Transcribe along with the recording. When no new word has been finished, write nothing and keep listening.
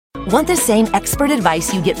Want the same expert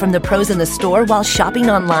advice you get from the pros in the store while shopping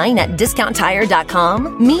online at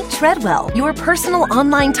DiscountTire.com? Meet Treadwell, your personal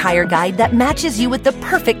online tire guide that matches you with the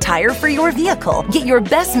perfect tire for your vehicle. Get your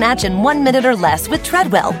best match in 1 minute or less with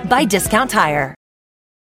Treadwell by Discount Tire.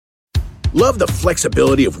 Love the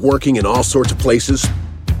flexibility of working in all sorts of places?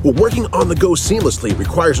 Well, working on the go seamlessly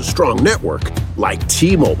requires a strong network like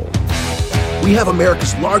T-Mobile. We have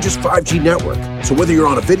America's largest 5G network, so whether you're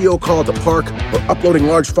on a video call at the park or uploading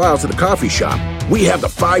large files at the coffee shop, we have the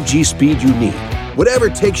 5G speed you need. Whatever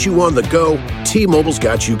takes you on the go, T-Mobile's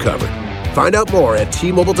got you covered. Find out more at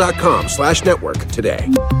T-Mobile.com/network today.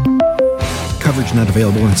 Coverage not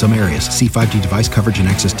available in some areas. See 5G device coverage and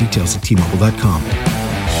access details at T-Mobile.com.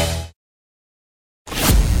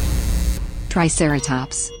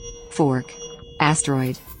 Triceratops, fork,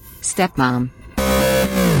 asteroid, stepmom.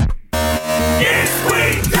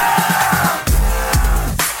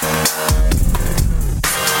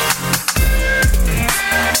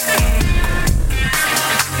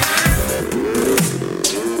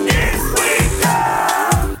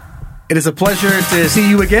 It is a pleasure to see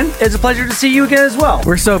you again. It's a pleasure to see you again as well.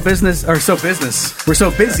 We're so busy here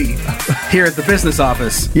at the business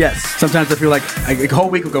office. Yes. Sometimes I feel like a whole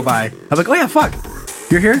week will go by. I'm like, oh yeah, fuck.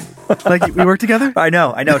 You're here? Like, we work together? I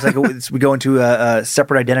know. It's like we go into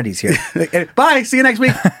separate identities here. Bye. See you next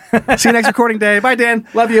week. See you next recording day. Bye, Dan.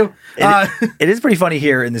 Love you. It is pretty funny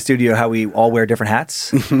here in the studio how we all wear different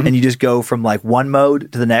hats, and you just go from like one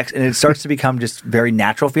mode to the next, and it starts to become just very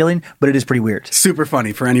natural feeling, but it is pretty weird. Super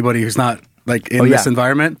funny for anybody who's not like in this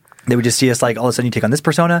environment. They would just see us like all of a sudden you take on this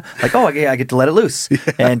persona, like, oh, I get to let it loose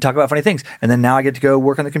and talk about funny things. And then now I get to go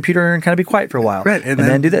work on the computer and kind of be quiet for a while. Right. And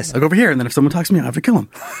then do this. I'll go over here, and then if someone talks to me, I have to kill them.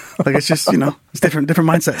 Like, it's just, it's different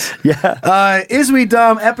mindsets. Yeah. Is We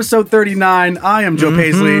Dumb, episode 39. I am Joe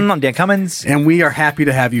Paisley. I'm Dan Cummins. And we are happy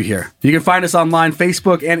to have you here. You can find us online,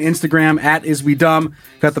 Facebook and Instagram at Is We Dumb.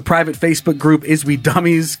 Got the private Facebook group, Is We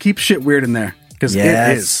Dummies. Keep shit weird in there. Because it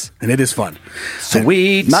is. And it is fun.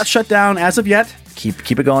 Sweet. Not shut down as of yet.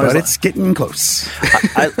 Keep it going. But it's getting close.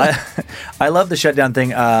 I love the shutdown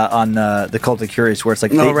thing on the Cult of Curious, where it's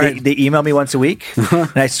like they email me once a week,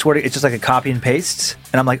 and I swear it's just like a copy and paste.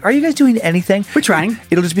 And I'm like, are you guys doing anything? We're trying.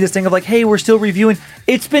 It'll just be this thing of like, hey, we're still reviewing.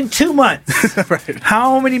 It's been 2 months. Right.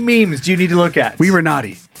 How many memes do you need to look at? We were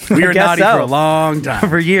naughty. We were naughty for a long time.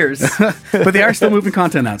 For years. But they are still moving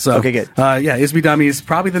content out. So okay, good. Is We Dummies,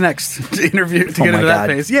 probably the next interview to get into that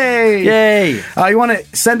phase. Yay! Yay! You want to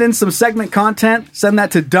send in some segment content? Send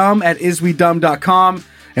that to dumb@iswedumb.com.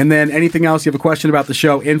 And then anything else you have a question about the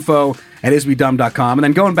show, info@iswedumb.com. And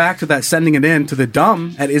then going back to that, sending it in to the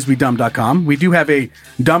dumb@iswedumb.com. We do have a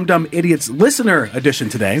Dumb Dumb Idiots listener edition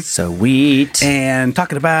today. Sweet. And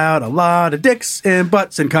talking about a lot of dicks and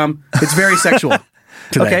butts and cum. It's very sexual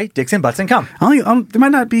today. Okay, dicks and butts and cum. There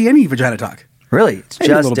might not be any vagina talk. Really? It's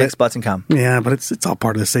just dicks, butts, and cum. Yeah, but it's all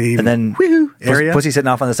part of the same and then area. Pussy sitting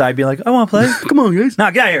off on the side being like, I want to play. Come on, guys. No,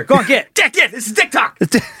 get out of here. Go on, get. Dick. This is dick talk.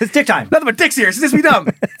 It's dick time. Nothing but dicks here. It's Is We Dumb.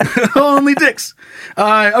 Only dicks.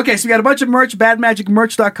 Okay, so we got a bunch of merch,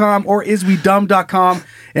 badmagicmerch.com or iswedumb.com.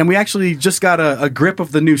 And we actually just got a grip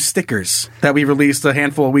of the new stickers that we released a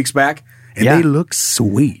handful of weeks back. And they look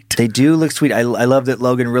sweet. They do look sweet. I love that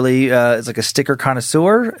Logan really is like a sticker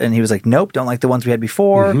connoisseur. And he was like, nope, don't like the ones we had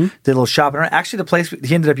before. Did a little shopping around. Actually, the place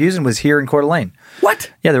he ended up using was here in Coeur d'Alene.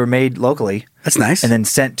 What? Yeah, they were made locally. That's nice. And then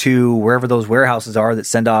sent to wherever those warehouses are that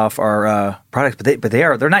send off our products. But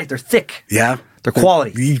they're nice. They're thick. Yeah. They're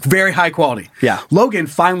quality. Very high quality. Yeah. Logan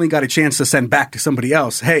finally got a chance to send back to somebody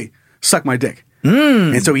else, hey, suck my dick.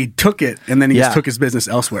 And so he took it, and then he just took his business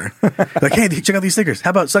elsewhere. Like, hey, check out these stickers. How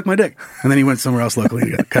about suck my dick? And then he went somewhere else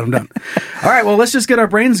locally and got them done. All right, well, let's just get our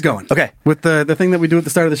brains going. Okay. With the thing that we do at the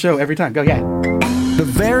start of the show every time. Go, yeah. The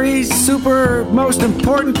very super most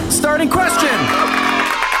important starting question.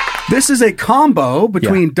 This is a combo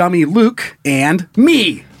between Dummy Luke and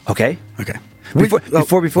me. Okay. Okay.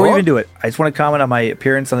 Before we even do it, I just want to comment on my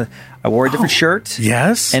appearance. I wore a different shirt.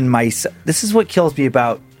 Yes. And this is what kills me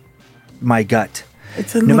about my gut.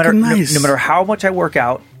 It's no matter how much I work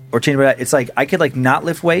out or change my diet, it's like I could like not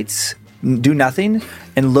lift weights, do nothing,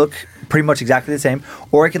 and look pretty much exactly the same.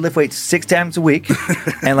 Or I could lift weights 6 times a week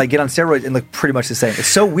and like get on steroids and look pretty much the same. It's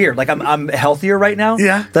so weird. Like I'm healthier right now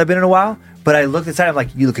than I've been in a while. But I look inside, I'm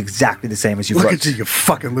like, you look exactly the same as you look. Look at you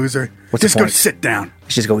fucking loser. What's just the point? Go sit down.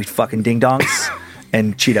 Let's just go eat fucking ding dongs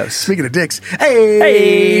and Cheetos. Speaking of dicks,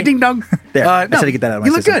 hey, ding dong. There, I said to get that out of my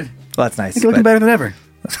You system. look good. Well, that's nice. You're looking better than ever.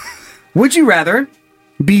 Would you rather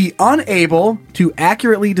be unable to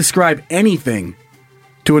accurately describe anything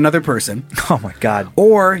to another person? Oh my God.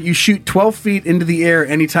 Or you shoot 12 feet into the air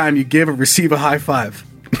anytime you give or receive a high five?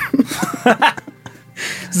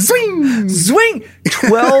 Swing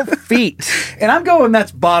 12 feet. And I'm going,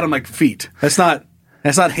 that's bottom like feet. That's not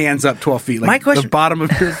hands up 12 feet. Like, My question- the bottom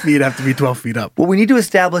of your feet have to be 12 feet up. What we need to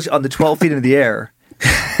establish on the 12 feet into the air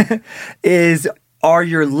is, are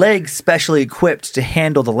your legs specially equipped to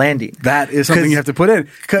handle the landing? That is something you have to put in.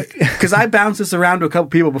 Because I bounced this around to a couple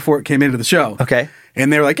people before it came into the show. Okay.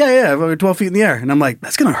 And they were like, yeah, we're 12 feet in the air. And I'm like,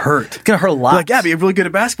 that's going to hurt. It's going to hurt a lot. Like, yeah, but you're really good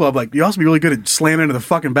at basketball. I'm like, you also be really good at slamming into the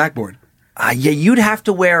fucking backboard. Yeah, you'd have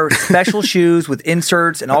to wear special shoes with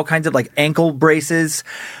inserts and all kinds of like ankle braces.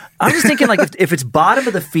 I'm just thinking, like, if it's bottom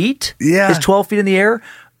of the feet is 12 feet in the air,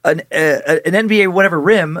 an NBA whatever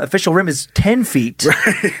rim, official rim is 10 feet.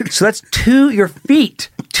 Right. So that's your feet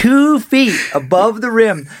 2 feet above the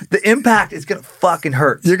rim. The impact is going to fucking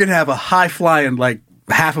hurt. You're going to have a high flying, like,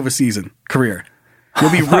 half of a season career.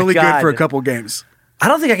 You'll be really good for a couple games. I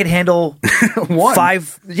don't think I could handle one.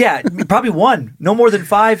 5. Yeah, probably one. No more than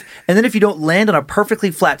 5. And then if you don't land on a perfectly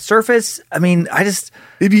flat surface, I mean, you're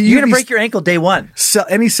going to break your ankle day one.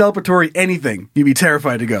 Any celebratory anything, you'd be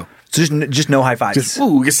terrified to go. So just no high fives.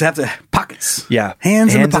 Just have to pockets. Yeah,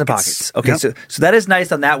 hands in the pockets. Okay, Yep. so that is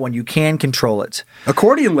nice on that one. You can control it.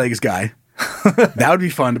 Accordion legs guy. That would be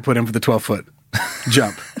fun to put in for the 12-foot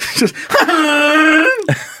jump. Just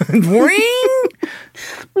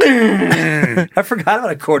I forgot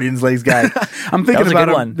about accordion's legs guy. I'm thinking about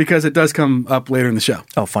it one because it does come up later in the show.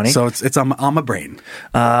 Oh, funny. So it's on my brain.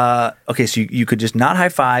 Okay, so you could just not high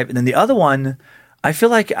five, and then the other one, I feel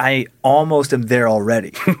like I almost am there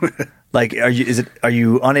already. Like, are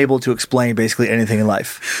you unable to explain basically anything in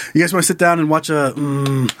life? You guys want to sit down and watch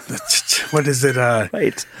what is it?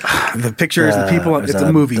 Wait, the pictures, the people. It's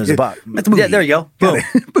a movie. It's a movie. Yeah, there you go. Boom.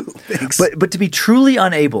 Thanks. But to be truly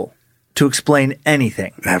unable to explain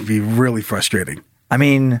anything, that'd be really frustrating. I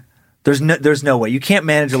mean, there's no way. You can't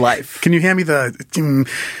manage a life. Can you hand me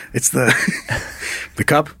it's the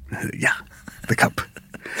cup? Yeah, the cup.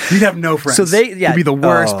 You'd have no friends. So you'd be the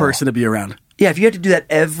worst person to be around. Yeah, if you had to do that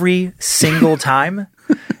every single time,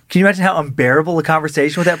 can you imagine how unbearable a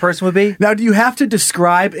conversation with that person would be? Now, do you have to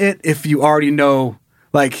describe it if you already know,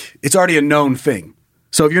 like, it's already a known thing?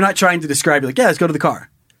 So if you're not trying to describe it, like, yeah, let's go to the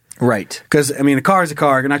car. Right. Because, I mean, a car is a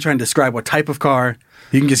car. You're not trying to describe what type of car.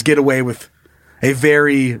 You can just get away with a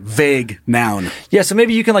very vague noun. Yeah, so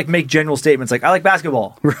maybe you can, like, make general statements like, I like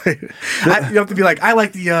basketball. Right. You have to be like, I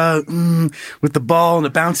like the, with the ball and the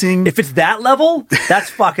bouncing. If it's that level, that's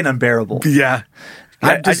fucking unbearable. Yeah.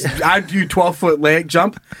 I'd do 12-foot leg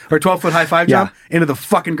jump or 12-foot high five jump into the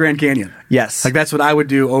fucking Grand Canyon. Yes. Like, that's what I would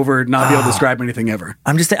do over not be able to describe anything ever.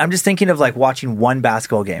 I'm just thinking of, like, watching one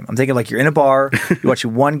basketball game. I'm thinking, like, you're in a bar, you're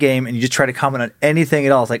watching one game, and you just try to comment on anything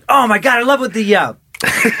at all. It's like, oh, my God, I love what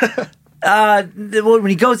when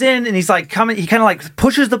he goes in and he's like coming, he kind of like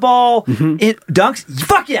pushes the ball, it dunks.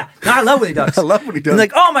 Fuck yeah! No, I love when he dunks. I love when he does. And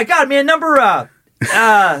like, oh my God, man,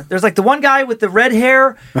 there's like the one guy with the red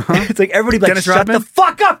hair. It's like everybody like, Dennis shut Rodman? the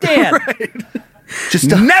fuck up, Dan. Right. Just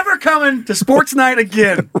never coming to sports night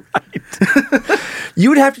again. Right. You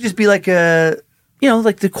would have to just be like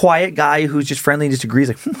like the quiet guy who's just friendly and just agrees.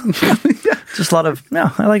 Like, just a lot of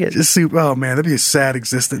I like it. Just oh man, that'd be a sad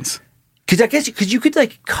existence. Because you could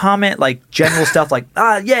like comment like general stuff like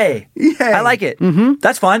yay, I like it. Mm-hmm.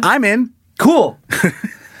 That's fun. I'm in. Cool.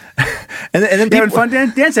 and then people, having fun,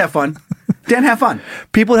 Dan? Dan's have fun. Dan, have fun.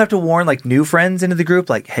 People have to warn like new friends into the group,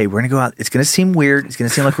 like, hey, we're gonna go out. It's gonna seem weird. It's gonna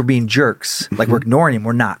seem like we're being jerks, like we're ignoring him.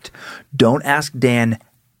 We're not. Don't ask Dan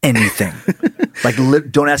anything. Like,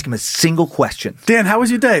 don't ask him a single question. Dan, how was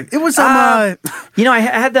your day? It was I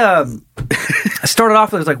had I started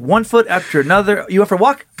off with like 1 foot after another. You went for a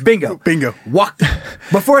walk? Bingo. Walked.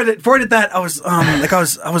 Before I did that, I was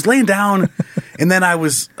I was laying down, and then I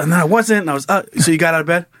wasn't. And I was so you got out of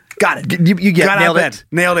bed? Got it. You got nailed it.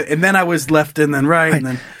 Nailed it. And then I was left and then right. And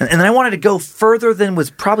then I wanted to go further than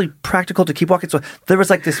was probably practical to keep walking. So there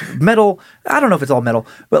was like this metal, I don't know if it's all metal,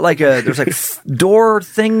 but like there's like door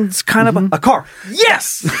things, kind of a car.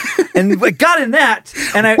 Yes. And I got in that,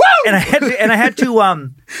 and I had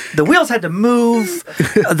to the wheels had to move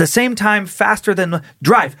at the same time faster than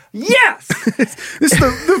drive. Yes. This is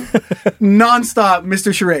the nonstop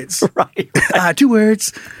Mr. Charades. Right. 2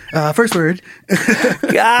 words. First word.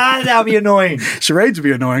 God, that'd be annoying. Charades would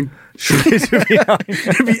be annoying.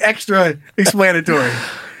 It'd be extra explanatory.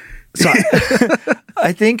 So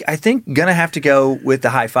I think gonna have to go with the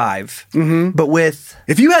high five, but with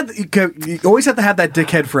if you always have to have that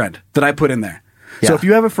dickhead friend that I put in there. Yeah. So if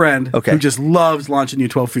you have a friend Okay. who just loves launching you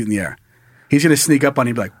 12 feet in the air, he's gonna sneak up on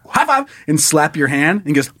you and be like high five and slap your hand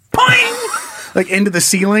and just poing like into the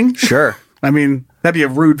ceiling. Sure. I mean that'd be a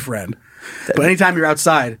rude friend. But anytime you're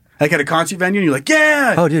outside, like at a concert venue, and you're like,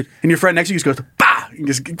 yeah. Oh, dude. And your friend next to you just goes, bah! and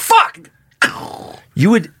just fuck.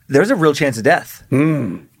 There's a real chance of death.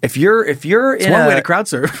 If you're It's in one way to crowd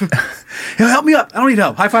surf. Help me up. I don't need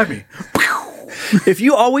help. High five me. if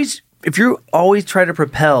you always try to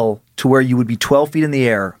propel to where you would be 12 feet in the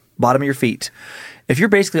air, bottom of your feet, if you're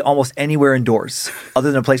basically almost anywhere indoors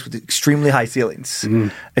other than a place with extremely high ceilings,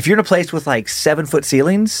 if you're in a place with like 7-foot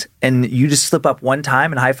ceilings and you just slip up one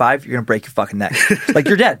time and high five, you're going to break your fucking neck. Like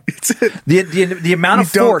you're dead. The amount of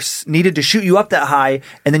force needed to shoot you up that high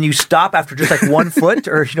and then you stop after just like 1 foot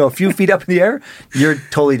or a few feet up in the air, you're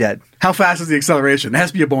totally dead. How fast is the acceleration? It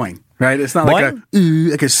has to be a Boeing, right? It's not like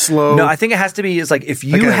a slow. No, I think it has to be. It's like if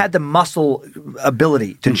you had the muscle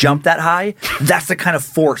ability to jump that high, that's the kind of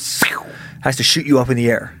force has to shoot you up in the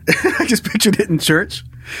air. I just pictured it in church,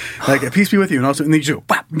 like peace be with you, and also and then you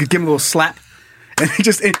give him a little slap, and he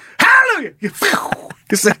just hallelujah,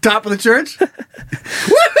 just at the top of the church.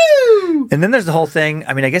 Woohoo! And then there's the whole thing.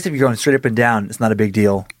 I mean, I guess if you're going straight up and down, it's not a big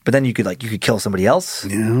deal. But then you could kill somebody else.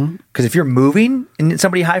 Yeah. Because if you're moving and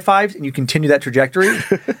somebody high fives and you continue that trajectory,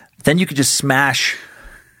 then you could just smash.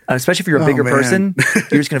 Especially if you're a bigger person,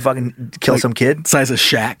 you're just gonna fucking kill some kid. Size of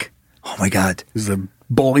Shaq. Oh my god! This is a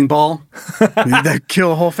bowling ball. That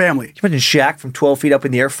kill a whole family. Can you imagine Shaq from 12 feet up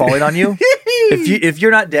in the air falling on you? If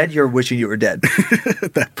you're not dead, you're wishing you were dead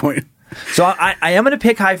at that point. So I am going to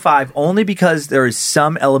pick high five only because there is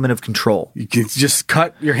some element of control. You can just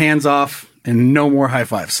cut your hands off and no more high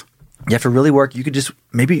fives. You have to really work. You could just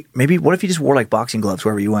maybe. What if you just wore like boxing gloves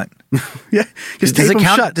wherever you went? Yeah, just does tape it them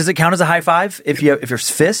count? shut. Does it count as a high five if there's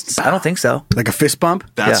fists? I don't think so. Like a fist bump.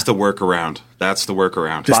 That's the workaround. That's the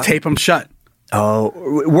workaround. Just tape them shut.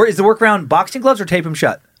 Oh, is the workaround boxing gloves or tape them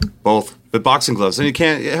shut? Both. But boxing gloves. And you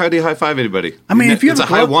can't. How do you high five anybody? I mean, if you it's have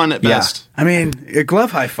a high one at best. I mean, a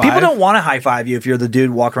glove high five. People don't want to high five you if you're the dude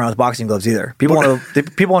walking around with boxing gloves either. People want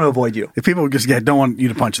to avoid you. If people just don't want you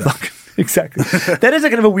to punch them. Exactly. That is a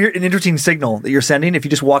kind of a weird and interesting signal that you're sending if you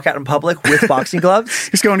just walk out in public with boxing gloves.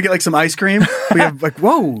 Just go and get like some ice cream. We have like,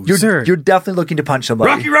 whoa, sir. You're definitely looking to punch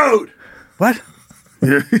somebody. Rocky Road. What?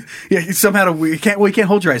 Yeah, somehow you can't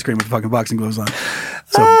hold your ice cream with fucking boxing gloves on.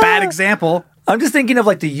 So bad example. I'm just thinking of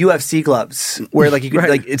like the UFC gloves where like you could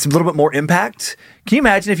like it's a little bit more impact. Can you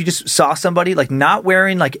imagine if you just saw somebody like not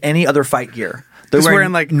wearing like any other fight gear? They're just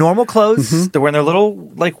wearing like normal clothes. They're wearing their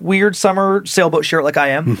little like weird summer sailboat shirt like I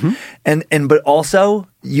am, and but also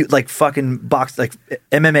you like fucking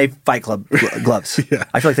MMA fight club gloves. Yeah.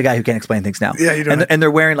 I feel like the guy who can't explain things now. Yeah, you don't. And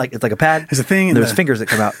they're wearing like it's like a pad. There's a thing. And there's fingers that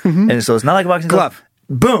come out, and so it's not like a boxing glove.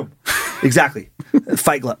 Boom. Exactly.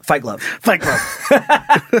 Fight glove. Fight glove.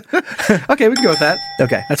 Okay, we can go with that.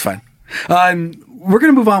 Okay, that's fine. We're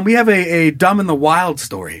going to move on. We have a Dumb in the Wild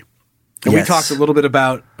story. And we talked a little bit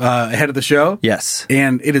about ahead of the show. Yes.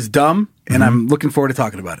 And it is dumb, and I'm looking forward to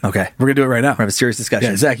talking about it. Okay. We're going to do it right now. We're going to have a serious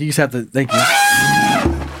discussion. Yeah, Zach, you just have to, thank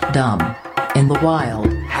you. Dumb in the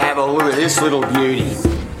Wild. Have a look at this little beauty.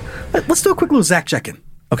 Let's do a quick little Zach check-in.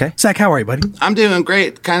 Okay. Zach, how are you, buddy? I'm doing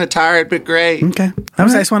great. Kind of tired, but great. Okay. I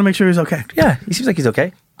just want to make sure he's okay. Yeah, he seems like he's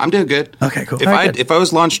okay. I'm doing good. Okay, cool. If I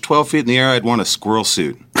was launched 12 feet in the air, I'd want a squirrel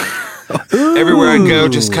suit. Everywhere I go,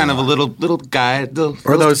 just kind of a little guy,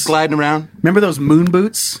 or those gliding around. Remember those moon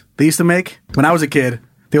boots they used to make when I was a kid?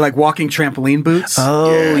 They're like walking trampoline boots.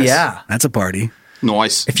 Oh, yeah. That's a party.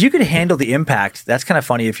 Nice. If you could handle the impact, that's kind of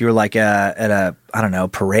funny if you were like at a, I don't know,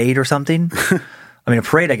 parade or something. I mean, a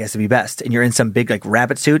parade, I guess, would be best. And you're in some big, like,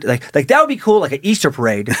 rabbit suit. Like that would be cool, like an Easter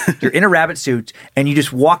parade. You're in a rabbit suit, and you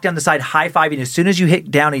just walk down the side high-fiving. As soon as you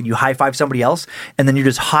hit down and you high-five somebody else, and then you're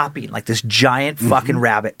just hopping like this giant fucking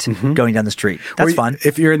rabbit going down the street. That's fun.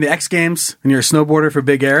 If you're in the X Games and you're a snowboarder for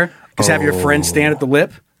Big Air, just have your friend stand at the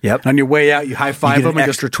lip. Yep. And on your way out, you high-five them. An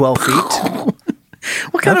extra 12 feet.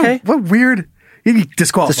 What weird... You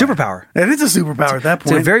disqualify. It's a superpower. It is a superpower at that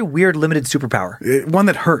point. It's a very weird, limited superpower. One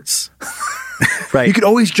that hurts. Right. You could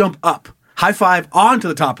always jump up, high five onto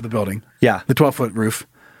the top of the building. Yeah. The 12-foot roof.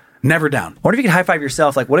 Never down. I wonder if you could high five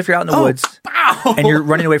yourself. Like, what if you're out in the woods and you're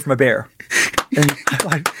running away from a bear? And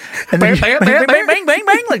then bang, bang,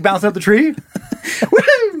 bang, like bouncing up the tree.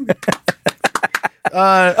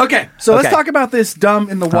 Okay, so let's talk about this Dumb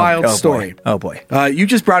in the Wild story. Oh, boy. You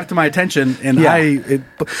just brought it to my attention, and it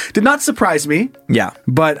did not surprise me. Yeah.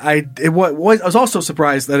 But I was also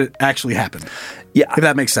surprised that it actually happened. Yeah. If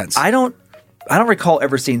that makes sense. I don't recall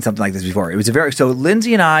ever seeing something like this before. It was so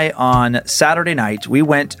Lindsay and I on Saturday night, we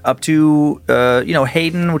went up to,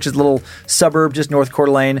 Hayden, which is a little suburb just north Coeur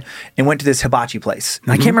d'Alene, and went to this hibachi place.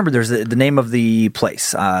 And I can't remember the name of the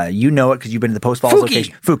place. You know it because you've been to the Post Falls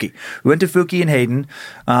location. Fuki. We went to Fuki in Hayden.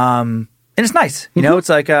 And And it's nice. You know, it's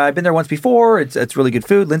like, I've been there once before. It's really good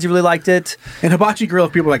food. Lindsay really liked it. And Hibachi Grill,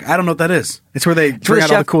 if people are like, I don't know what that is. It's where they bring out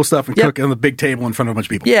all the cool stuff and cook on the big table in front of a bunch of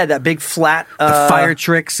people. Yeah, that big flat. The fire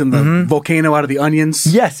tricks and the volcano out of the onions.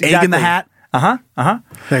 Yes, exactly. Egg in the hat.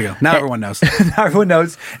 There you go. Now everyone knows. Now everyone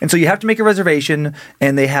knows. And so you have to make a reservation,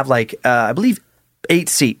 and they have like, I believe, 8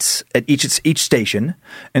 seats at each station.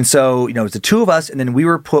 And so, you know, it's the 2 of us, and then we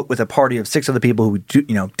were put with a party of 6 other people who,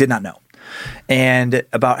 did not know. And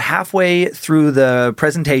about halfway through the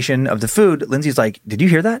presentation of the food, Lindsay's like, "Did you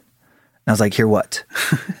hear that?" And I was like, "Hear what?"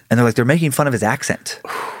 And they're like, "They're making fun of his accent."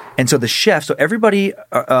 And so the chef, so everybody,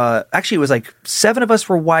 actually it was like 7 of us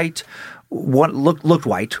were white, one looked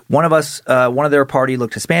white. One of us, one of their party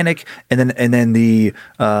looked Hispanic, and then the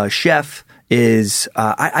chef is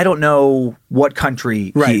I don't know what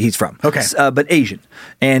country he's from. Okay, but Asian,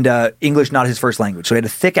 and English not his first language, so he had a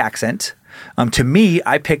thick accent. To me,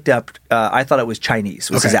 I picked up. I thought it was Chinese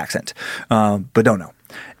was his accent, but don't know.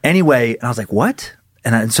 Anyway, and I was like, "What?"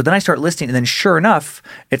 And so then I start listening, and then sure enough,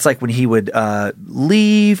 it's like when he would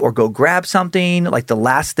leave or go grab something, like the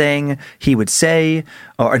last thing he would say,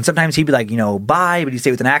 and sometimes he'd be like, bye, but he'd say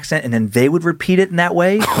it with an accent, and then they would repeat it in that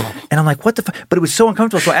way. And I'm like, what the fuck? But it was so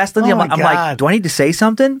uncomfortable. So I asked Lindsay, I'm like, do I need to say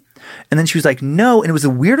something? And then she was like, no. And it was the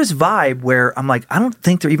weirdest vibe where I'm like, I don't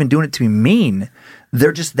think they're even doing it to be mean.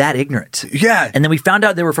 They're just that ignorant. Yeah. And then we found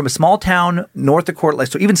out they were from a small town north of Coeur d'Alene,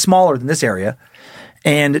 so even smaller than this area.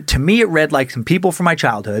 And to me, it read like some people from my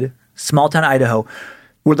childhood, small town Idaho,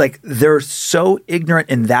 were like, they're so ignorant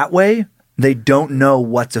in that way, they don't know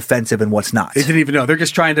what's offensive and what's not. They didn't even know. They're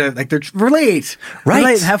just trying to, they're relate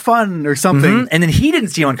and have fun or something. Mm-hmm. And then he didn't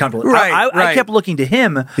seem uncomfortable. I kept looking to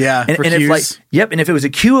him. Yeah, and for cues. And if it was a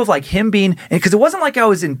cue of like him being, because it wasn't like I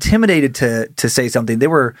was intimidated to say something. They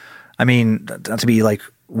were, I mean, not to be like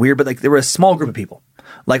weird, but like they were a small group of people.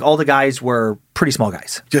 Like all the guys were pretty small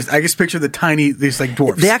guys. I just picture these like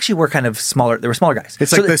dwarfs. They actually were kind of smaller. They were smaller guys.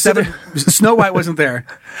 It's like the 7. Snow White wasn't there,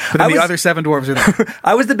 but then the other 7 dwarves are there.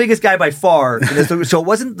 I was the biggest guy by far. So it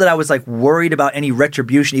wasn't that I was like worried about any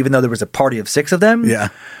retribution, even though there was a party of 6 of them. Yeah.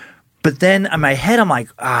 But then in my head, I'm like,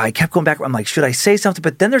 I kept going back. I'm like, should I say something?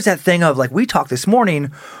 But then there's that thing of like, we talked this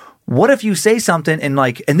morning. What if you say something and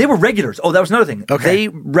they were regulars? Oh, that was another thing. Okay. They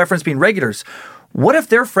referenced being regulars. What if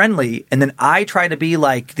they're friendly and then I try to be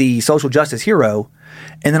like the social justice hero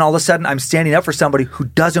and then all of a sudden I'm standing up for somebody who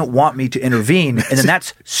doesn't want me to intervene and then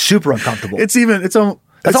that's super uncomfortable. It's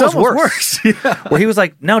almost worse. Yeah. Where he was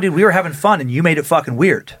like, no, dude, we were having fun and you made it fucking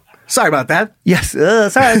weird. Sorry about that. Yes.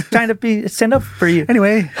 Sorry, I was trying to stand up for you.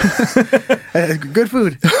 Anyway, good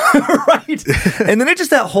food. Right. And then it's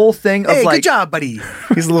just that whole thing of like, good job, buddy.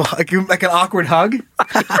 He's a little like an awkward hug.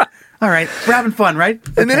 All right, we're having fun, right?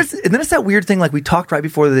 And then it's that weird thing, like we talked right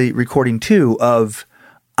before the recording too, of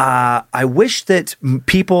I wish that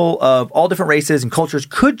people of all different races and cultures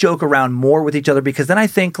could joke around more with each other, because then I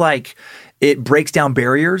think like it breaks down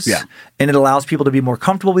barriers and it allows people to be more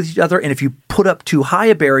comfortable with each other. And if you put up too high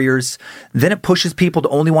of barriers, then it pushes people to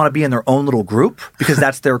only want to be in their own little group because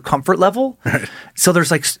that's their comfort level. Right. So there's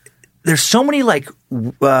so many like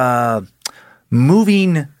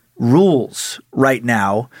moving rules right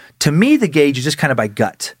now. To me, the gauge is just kind of by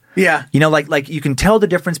gut. Yeah. Like you can tell the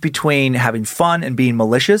difference between having fun and being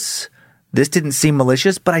malicious. This didn't seem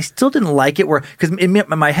malicious, but I still didn't like it because in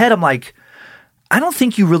my head, I'm like, I don't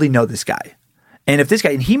think you really know this guy. And if this guy,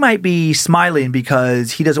 and he might be smiling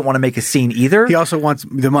because he doesn't want to make a scene either. He also wants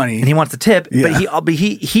the money. And he wants the tip, but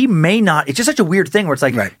he may not. It's just such a weird thing where it's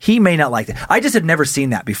like, he may not like that. I just had never seen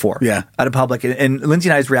that before out of public. And Lindsay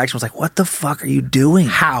and I's reaction was like, what the fuck are you doing?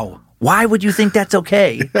 How? Why would you think that's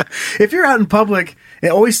okay? If you're out in public, it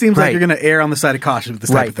always seems like you're going to err on the side of caution with this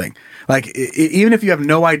type of thing. Like, even if you have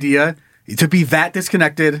no idea, to be that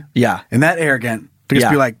disconnected and that arrogant, to just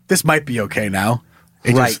be like, this might be okay now.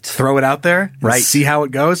 And just throw it out there, see how it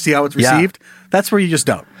goes, see how it's received. That's where you just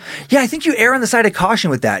don't. Yeah, I think you err on the side of caution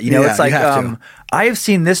with that. It's like I have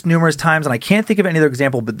seen this numerous times, and I can't think of any other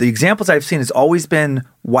example, but the examples I've seen has always been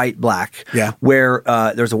white, black, where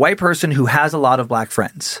there's a white person who has a lot of black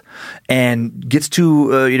friends and gets to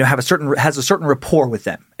has a certain rapport with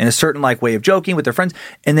them and a certain like way of joking with their friends,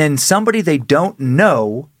 and then somebody they don't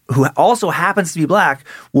know who also happens to be black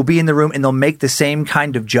will be in the room and they'll make the same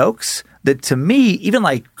kind of jokes. That to me, even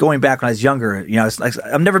like going back when I was younger, it's like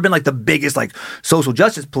I've never been like the biggest like social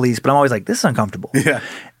justice police, but I'm always like, this is uncomfortable. Yeah.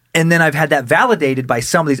 And then I've had that validated by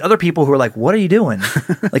some of these other people who are like, what are you doing?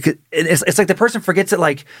 Like it's like the person forgets that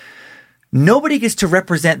like nobody gets to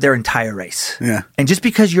represent their entire race. Yeah. And just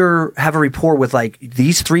because you have a rapport with like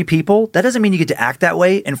these 3 people, that doesn't mean you get to act that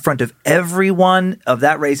way in front of everyone of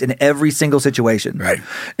that race in every single situation. Right.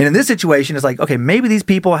 And in this situation, it's like, okay, maybe these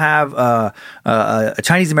people have a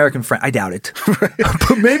Chinese American friend. I doubt it.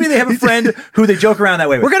 But maybe they have a friend who they joke around that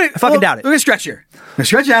way with. I fucking doubt it. We're going to stretch here.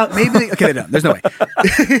 Stretch out. Maybe. Okay, no, there's no way.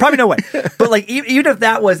 Probably no way. But like, even if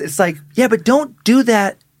that was, it's like, yeah, but don't do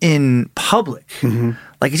that in public. Mm-hmm.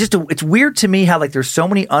 Like, it's weird to me how like there's so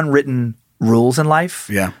many unwritten rules in life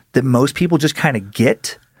that most people just kind of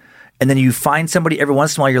get. And then you find somebody every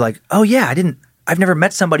once in a while, you're like, oh yeah, I've never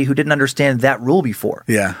met somebody who didn't understand that rule before.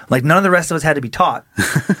 Yeah. Like none of the rest of us had to be taught.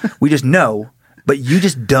 We just know, but you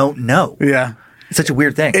just don't know. Yeah. It's such a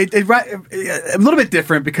weird thing. A little bit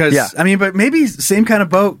different because I mean, but maybe same kind of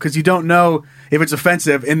boat because you don't know if it's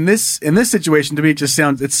offensive. In this situation, to me, it just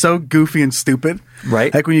sounds it's so goofy and stupid.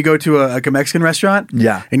 Right. Like when you go to a Mexican restaurant,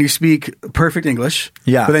 and you speak perfect English,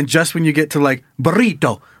 but then just when you get to like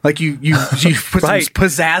burrito, like you put some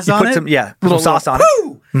pizzazz on it, little sauce on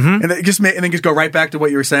it, and then just go right back to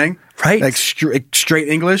what you were saying, right? Like straight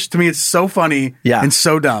English. To me, it's so funny, and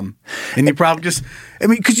so dumb, and you probably just, I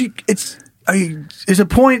mean, because there's a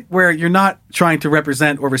point where you're not trying to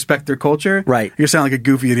represent or respect their culture. Right. You're sounding like a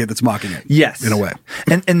goofy idiot that's mocking it. Yes. In a way.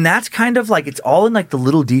 And that's kind of like, it's all in like the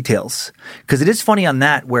little details. Because it is funny on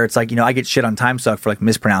that where it's like, I get shit on TimeSuck for like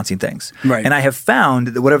mispronouncing things. Right. And I have found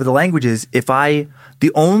that whatever the language is,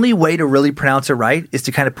 the only way to really pronounce it right is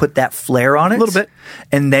to kind of put that flair on it. A little bit.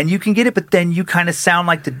 And then you can get it, but then you kind of sound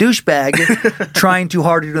like the douchebag trying too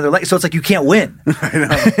hard to do another language. So it's like you can't win. I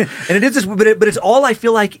know. And it is this, but it's all I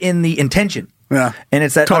feel like in the intention. Yeah. And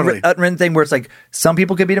it's that unwritten thing where it's like some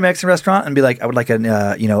people could be at a Mexican restaurant and be like, I would like a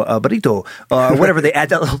burrito or whatever. They add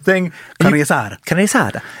that little thing. Carne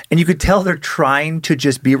asada. And you could tell they're trying to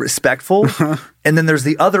just be respectful. And then there's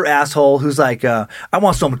the other asshole who's like, I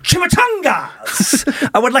want some chimichangas.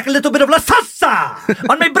 I would like a little bit of la salsa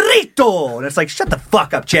on my burrito. And it's like, shut the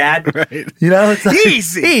fuck up, Chad. Right. It's like,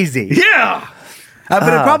 easy. Yeah. But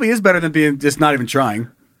it probably is better than being just not even trying.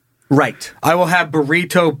 Right. I will have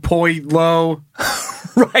burrito pollo.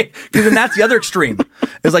 Right. Because then that's the other extreme.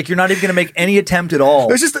 It's like you're not even going to make any attempt at all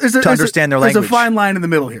to understand their language. There's a fine line in the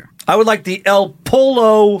middle here. I would like the El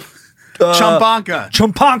Polo Champanca.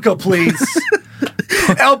 Champanca, please.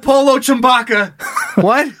 El Polo Champanca.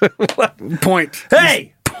 What? Point.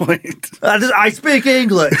 Hey! Point. I speak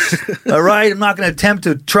English. All right? I'm not going to attempt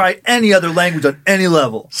to try any other language on any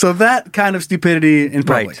level. So that kind of stupidity in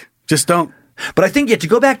public. Right. Just don't. But I think, to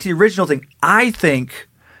go back to the original thing, I think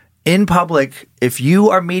in public, if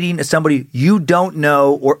you are meeting somebody you don't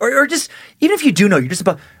know, or just, even if you do know, you're just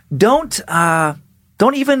about, don't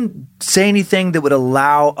even say anything that would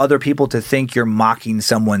allow other people to think you're mocking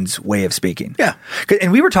someone's way of speaking. Yeah.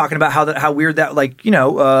 And we were talking about how weird that, like,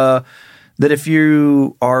 that if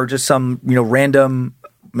you are just some, random,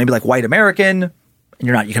 maybe like white American, and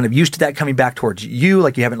you're kind of used to that coming back towards you,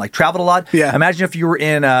 like you haven't like traveled a lot. Yeah. Imagine if you were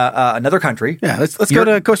in another country. Yeah, let's go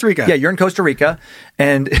to Costa Rica. Yeah, you're in Costa Rica,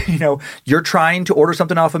 and you're trying to order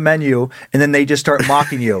something off a menu, and then they just start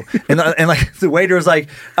mocking you, and like the waiter is like,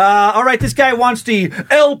 "All right, this guy wants the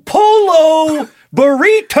El Polo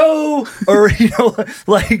burrito," or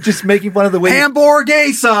like just making fun of the waiter.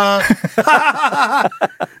 Hamburguesa.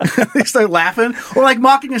 They start laughing, or like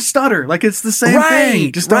mocking a stutter, like it's the same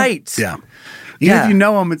thing. Just right. Yeah. Even if you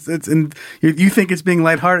know them, it's and you think it's being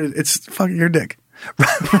lighthearted, it's fucking your dick.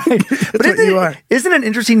 Right. But you are. Isn't it an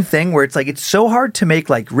interesting thing where it's like it's so hard to make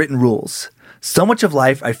like written rules? So much of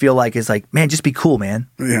life, I feel like, is like, man, just be cool, man.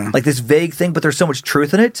 Yeah. Like this vague thing, but there's so much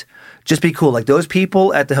truth in it. Just be cool. Like those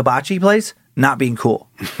people at the hibachi place, not being cool.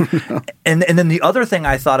 and then the other thing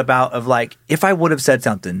I thought about of like, if I would have said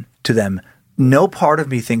something to them, no part of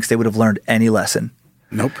me thinks they would have learned any lesson.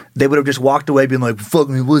 Nope. They would have just walked away being like, fuck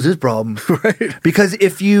me, what's his problem? Right. Because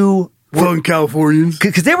if you... Fucking Californians.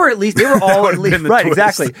 Because they were all at least... Right,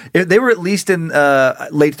 exactly. They were at least in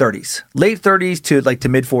late 30s. Late 30s to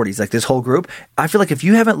mid 40s, like this whole group. I feel like if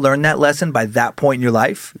you haven't learned that lesson by that point in your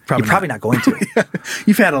life, you're probably not going to. Yeah.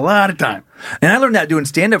 You've had a lot of time. And I learned that doing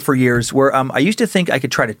stand-up for years where I used to think I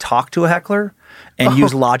could try to talk to a heckler and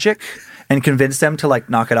use logic and convince them to like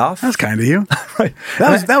knock it off. That's kind of you. Right.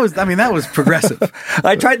 That was progressive.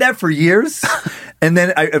 I tried that for years. And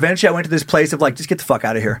then eventually I went to this place of like, just get the fuck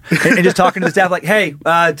out of here. And just talking to the staff like, hey,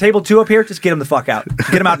 table 2 up here, just get them the fuck out.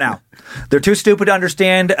 Get them out now. They're too stupid to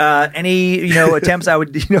understand any, attempts I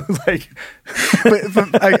would, like.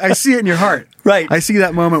 but I see it in your heart. Right. I see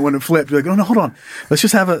that moment when it flipped. You're like, oh no, hold on. Let's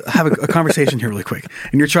just have a conversation here really quick.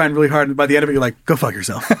 And you're trying really hard. And by the end of it, you're like, go fuck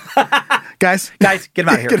yourself. Guys, get him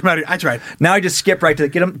out of here. Get him out of here. I tried. Now I just skip right to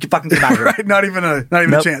get him out of here. Right, not even a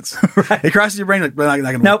chance. Right. It crosses your brain like, not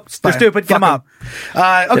gonna nope, they're stupid. Get them out.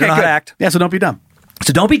 Okay, they don't know how to act. Yeah, so don't be dumb.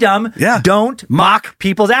 So don't be dumb. Yeah. Don't mock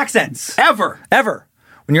people's accents. Ever.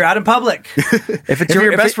 When you're out in public. If it's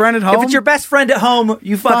your best friend at home? If it's your best friend at home,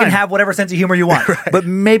 you fucking have whatever sense of humor you want. Right. But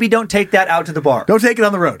maybe don't take that out to the bar. Don't take it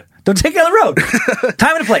on the road. Don't take it on the road.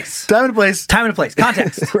 Time and a place. Time and a place. Time and a place.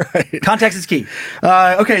 Context. Right. Context is key.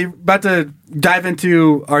 Okay, about to dive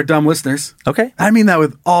into our dumb listeners. Okay. I mean that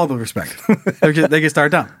with all the respect. They get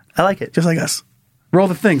started dumb. I like it. Just like us. Roll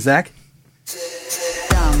the thing, Zach.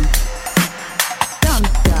 Dumb.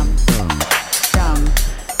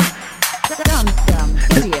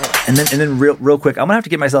 Idiot. And then real quick, I'm gonna have to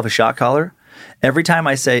get myself a shock collar. Every time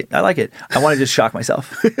I say I like it, I want to just shock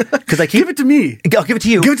myself because I keep give it to me. I'll give it to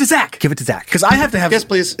you. Give it to Zach. Give it to Zach because I have to have. Yes,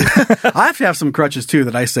 please. I have to have some crutches too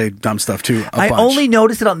that I say dumb stuff to. I only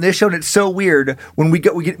noticed it on this show, and it's so weird when we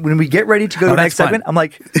get ready to go to the next segment. I'm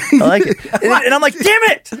like, I like it, and I'm like, damn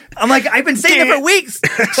it! I'm like, I've been saying it for weeks.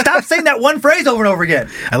 Stop saying that one phrase over and over again.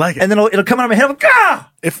 I like it, and then it'll come out of my head. I'm like,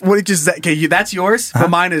 ah! If what it just okay, that's yours. But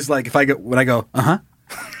mine is like when I go,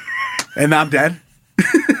 and I'm dead,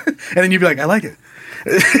 and then you'd be like, I like it.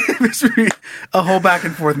 It's a whole back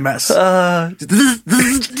and forth mess. I like it.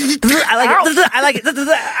 I like it.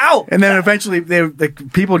 Ow! And then eventually,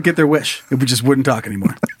 people would get their wish. We just wouldn't talk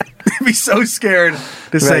anymore. They'd be so scared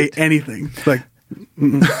to say anything. Like,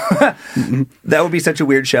 that would be such a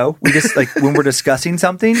weird show. We just when we're discussing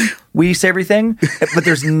something, we say everything, but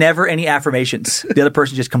there's never any affirmations. The other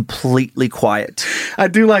person's just completely quiet. I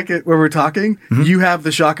do like it where we're talking. Mm-hmm. You have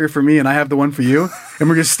the shocker for me, and I have the one for you, and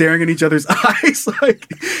we're just staring at each other's eyes.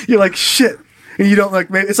 Like you're like shit, and you don't like.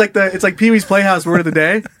 It's like Pee-wee's Playhouse word of the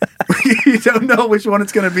day. You don't know which one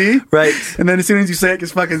it's gonna be, right? And then as soon as you say it,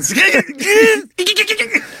 it's fucking.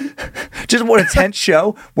 Just what a tense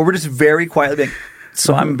show where we're just very quietly being.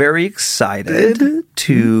 So I'm very excited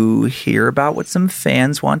to hear about what some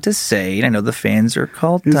fans want to say. And I know the fans are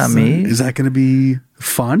called dummies. Is that going to be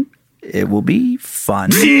fun? It will be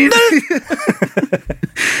fun.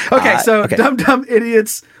 Okay, so Dumb Dumb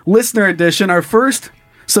Idiots Listener Edition. Our first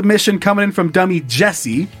submission coming in from Dummy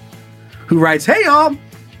Jesse, who writes, "Hey y'all,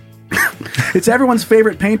 it's everyone's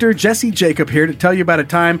favorite painter, Jesse Jacob, here to tell you about a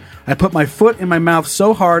time I put my foot in my mouth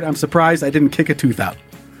so hard I'm surprised I didn't kick a tooth out.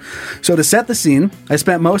 So to set the scene, I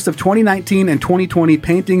spent most of 2019 and 2020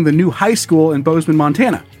 painting the new high school in Bozeman,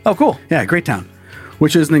 Montana. Oh, cool. Yeah, great town.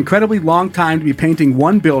 Which is an incredibly long time to be painting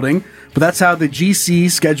one building, but that's how the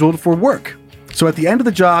GC scheduled for work. So at the end of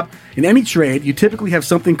the job, in any trade, you typically have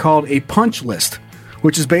something called a punch list,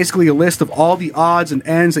 which is basically a list of all the odds and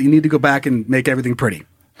ends that you need to go back and make everything pretty.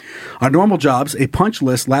 On normal jobs, a punch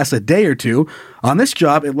list lasts a day or two. On this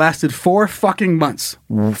job, it lasted 4 fucking months.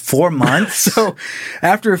 4 months? So,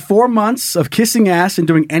 after 4 months of kissing ass and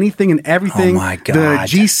doing anything and everything the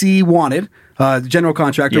GC wanted, the general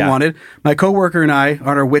contractor wanted, my coworker and I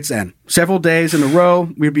are at our wits' end. Several days in a row,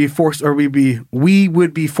 we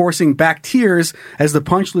would be forcing back tears as the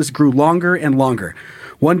punch list grew longer and longer.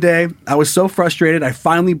 One day, I was so frustrated, I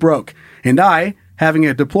finally broke, and I, having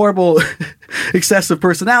a deplorable excessive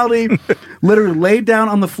personality, literally laid down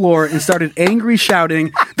on the floor and started angry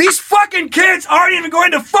shouting, "These fucking kids aren't even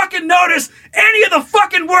going to fucking notice any of the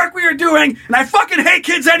fucking work we are doing, and I fucking hate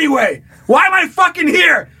kids anyway. Why am I fucking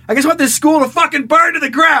here? I just want this school to fucking burn to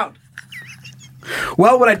the ground."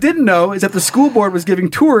 Well, what I didn't know is that the school board was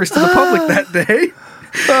giving tours to the public that day.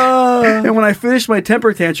 And when I finished my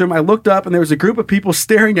temper tantrum, I looked up and there was a group of people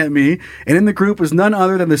staring at me, and in the group was none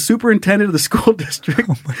other than the superintendent of the school district.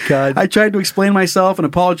 Oh my God. I tried to explain myself and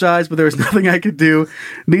apologize, but there was nothing I could do.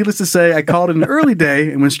 Needless to say, I called it an early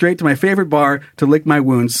day and went straight to my favorite bar to lick my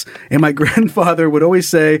wounds. And my grandfather would always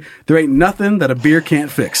say, "There ain't nothing that a beer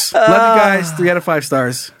can't fix." Love you guys. 3 out of 5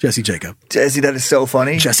 stars. Jesse Jacob. Jesse, that is so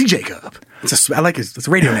funny. Jesse Jacob. I like it. It's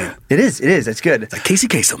a radio name. It is. It's good. It's like Casey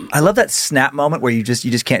Kasem. I love that snap moment where you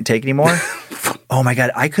just can't take anymore. Oh my God.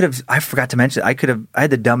 I forgot to mention, I had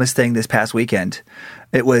the dumbest thing this past weekend.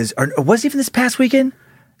 It was it even this past weekend?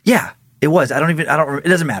 Yeah, it was. It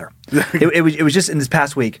doesn't matter. it was just in this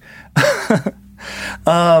past week.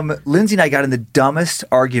 Lindsay and I got in the dumbest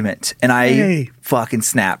argument, and I fucking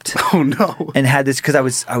snapped. Oh no. And had this because I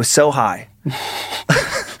was so high.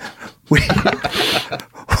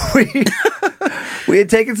 We had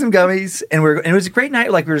taken some gummies, and it was a great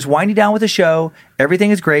night. Like, we were just winding down with the show.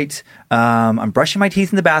 Everything is great. I'm brushing my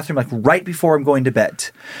teeth in the bathroom, like right before I'm going to bed.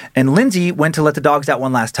 And Lindsay went to let the dogs out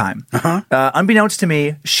one last time. Unbeknownst to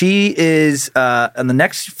me, she is on the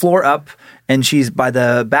next floor up and she's by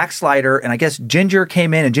the backslider, and I guess Ginger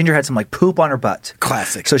came in, and Ginger had some like poop on her butt.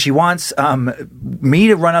 Classic. So she wants me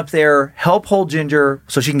to run up there, help hold Ginger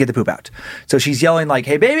so she can get the poop out. So she's yelling like,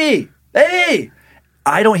 "Hey, baby, baby!"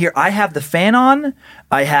 I don't hear. I have the fan on.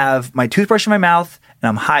 I have my toothbrush in my mouth, and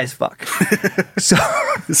I'm high as fuck. So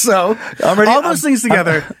I'm ready. All those things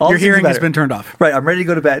together, your hearing has been turned off. Right. I'm ready to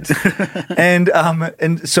go to bed.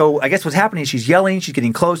 and so I guess what's happening is she's yelling, she's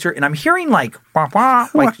getting closer, and I'm hearing like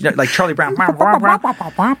Charlie Brown.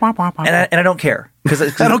 And I don't care. I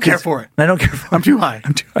don't care for it. I don't care for it. I'm too high.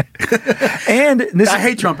 And I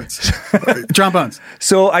hate trumpets. Trombones.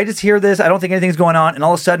 So I just hear this. I don't think anything's going on. And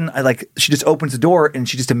all of a sudden, she just opens the door and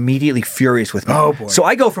she just immediately furious with me. Oh, boy. So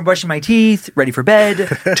I go from brushing my teeth, ready for bed,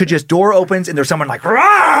 to just door opens and there's someone like,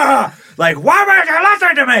 "Rah!" Like, "Why won't you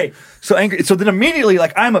listen to me?" So angry. So then immediately,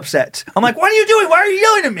 like, I'm upset. I'm like, "What are you doing? Why are you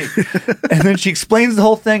yelling at me?" And then she explains the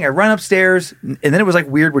whole thing. I run upstairs. And then it was like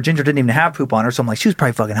weird where Ginger didn't even have poop on her. So I'm like, she was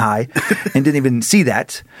probably fucking high and didn't even see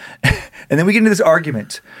that. And then we get into this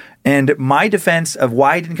argument. And my defense of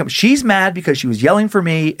why I didn't come, she's mad because she was yelling for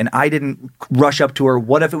me and I didn't rush up to her.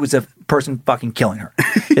 What if it was a person fucking killing her?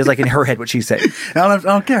 It's like in her head what she's saying. I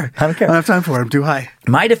don't care. I don't have time for it. I'm too high.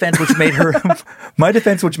 My defense, which made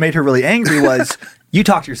her really angry, was you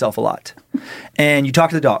talk to yourself a lot, and you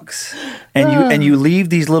talk to the dogs, and you leave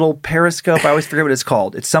these little Periscope. I always forget what it's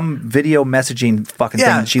called. It's some video messaging fucking thing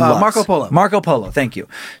that she loves. Marco Polo. Marco Polo. Thank you.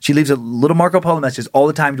 She leaves a little Marco Polo messages all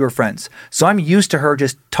the time to her friends. So I'm used to her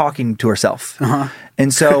just talking to herself.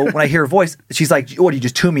 And so when I hear her voice, she's like, "What, you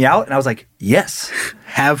just tune me out?" And I was like, "Yes."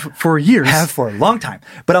 Have for years. Have for a long time.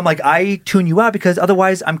 But I'm like, I tune you out because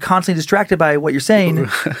otherwise I'm constantly distracted by what you're saying.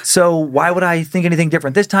 So why would I think anything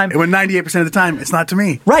different this time? When 98% of the time, it's not to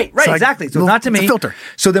me. Right, so exactly. So it's not to me. It's a filter.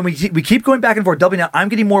 So then we keep going back and forth, doubling out. I'm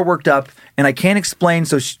getting more worked up and I can't explain.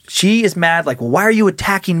 So she is mad, like, "Well, why are you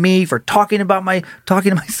attacking me for talking to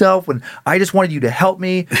myself when I just wanted you to help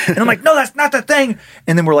me?" And I'm like, "No, that's not the thing."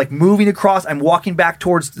 And then we're like moving across. I'm walking back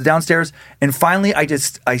towards the downstairs. And finally I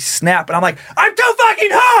snap and I'm like, "I'm too fucking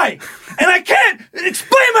high and I can't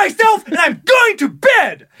explain myself and I'm going to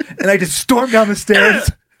bed." And I just stormed down the stairs.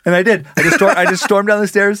 And I did. I just stormed down the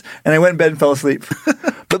stairs and I went in bed and fell asleep.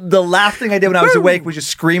 But the last thing I did when I was awake was just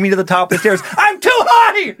screaming to the top of the stairs, "I'm too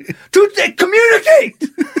high to communicate."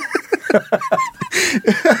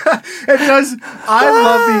 Because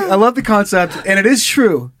I love the concept, and it is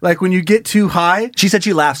true. Like when you get too high. She said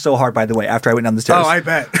she laughed so hard, by the way, after I went down the stairs. Oh, I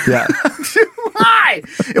bet. Yeah. High.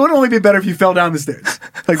 It would only be better if you fell down the stairs.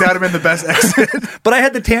 Like that would have been the best exit. But I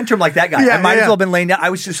had the tantrum like that guy. I might as well have been laying down. I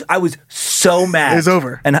was so mad. It was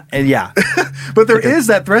over. And yeah. But there is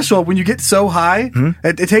that threshold when you get so high.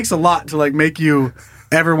 It takes a lot to like make you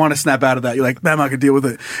ever want to snap out of that. You're like, "I'm not gonna deal with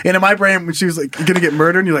it." And in my brain, when she was like gonna get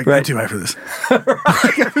murdered, and you're like, "I'm too high for this."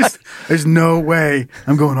 There's no way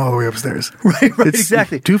I'm going all the way upstairs. Right,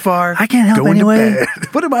 exactly. Too far. I can't help going anyway. To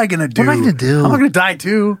bed. What am I gonna do? What am I gonna do? I'm not gonna die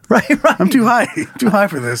too. Right. I'm too high. Too high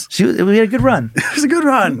for this. We had a good run. It was a good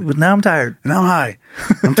run. But now I'm tired. Now I'm high.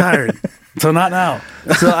 I'm tired. So not now.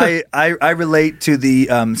 So I relate to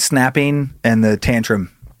the snapping and the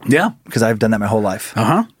tantrum. Yeah, because I've done that my whole life.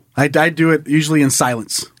 I do it usually in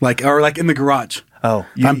silence, like in the garage. Oh,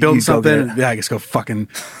 I'm building something. Yeah, I just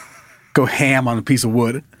go ham on a piece of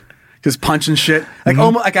wood, just punching shit. Like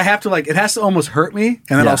almost like I have to like it has to almost hurt me,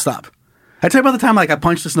 and then I'll stop. I tell you about the time like I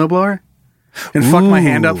punched a snowblower and fucked my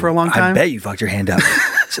hand up for a long time. I bet you fucked your hand up.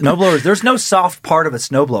 Snowblowers. There's no soft part of a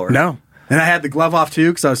snowblower. No. And I had the glove off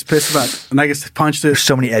too because I was pissed about, and I just punched it. There's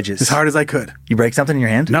so many edges as hard as I could. You break something in your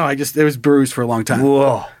hand? No, it was bruised for a long time.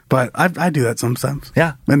 Whoa. But I do that sometimes.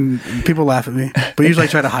 Yeah. And people laugh at me, but usually I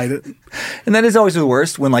try to hide it. And that is always the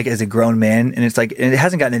worst when, like, as a grown man, and it's like, it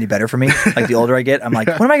hasn't gotten any better for me. Like, the older I get, I'm like,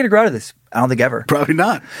 when am I going to grow out of this? I don't think ever. Probably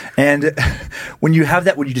not. And when you have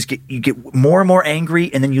that, when you get more and more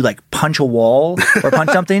angry, and then you, like, punch a wall or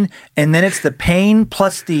punch something, and then it's the pain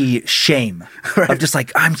plus the shame of just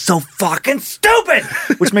like, I'm so fucking stupid,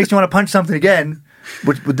 which makes me want to punch something again,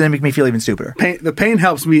 which would then make me feel even stupider. The pain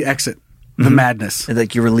helps me exit the madness. It's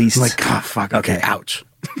like you're released. I'm like, oh, fuck. Okay. Ouch.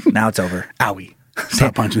 Now it's over. Owie.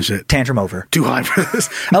 Stop punching shit. Tantrum over. Too high for this.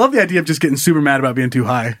 I love the idea of just getting super mad about being too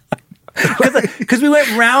high. Because we went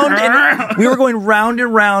round and we were going round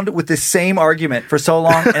and round with the same argument for so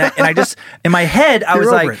long, and I just in my head I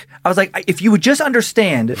was like, if you would just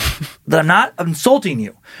understand that I'm not insulting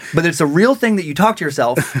you, but it's a real thing that you talk to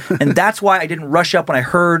yourself, and that's why I didn't rush up when I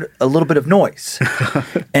heard a little bit of noise,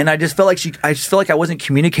 and I just felt like I wasn't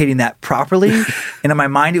communicating that properly, and in my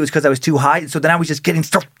mind it was because I was too high, so then I was just getting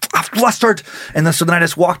so I flustered. And then, so then I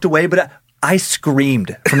just walked away, but I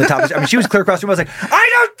screamed from the top. I mean, she was clear across the room. I was like,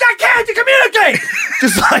 I can't communicate.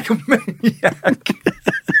 Just like a maniac.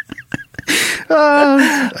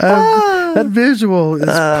 That visual is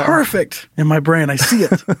perfect in my brain. I see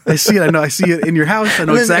it. I know. I see it in your house. I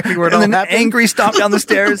know exactly where it all happened. And then angry stomp down the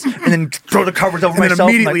stairs, and then throw the covers over and myself.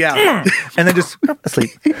 Then immediately out. And then just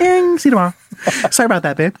asleep. See you tomorrow. Sorry about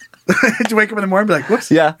that, babe. Did you wake up in the morning and be like, whoops?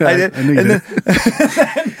 Yeah, I did. I knew you did.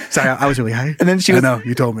 Sorry, I was really high. And then she was, I know,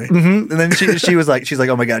 you told me. Mm-hmm. And then she was like,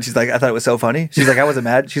 oh my God. She's like, I thought it was so funny. She's like, I wasn't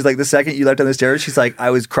mad. She's like, the second you left down the stairs, she's like,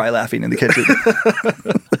 I was cry laughing in the kitchen.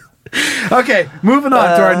 Okay, moving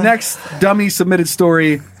on to our next dummy submitted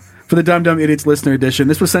story for the Dumb Dumb Idiots listener edition.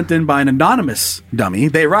 This was sent in by an anonymous dummy.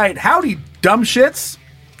 They write, howdy, dumb shits.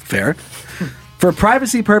 Fair. For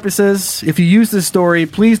privacy purposes, if you use this story,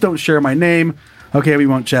 please don't share my name. Okay, we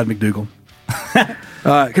want Chad McDougal.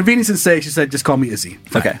 Convenience's sake, she said, just call me Izzy.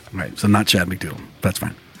 Fine. Okay. Right, so not Chad McDougal. That's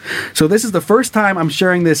fine. So this is the first time I'm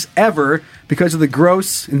sharing this ever because of the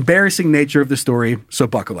gross, embarrassing nature of the story, so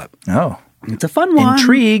buckle up. Oh. It's a fun one.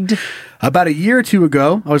 Intrigued. About a year or two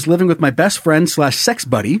ago, I was living with my best friend / sex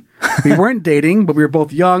buddy. We weren't dating, but we were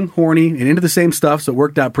both young, horny, and into the same stuff, so it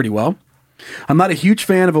worked out pretty well. I'm not a huge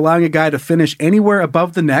fan of allowing a guy to finish anywhere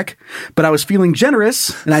above the neck, but I was feeling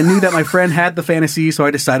generous, and I knew that my friend had the fantasy, so I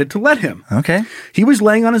decided to let him. Okay. He was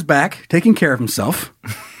laying on his back, taking care of himself,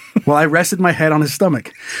 while I rested my head on his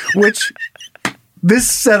stomach, which, this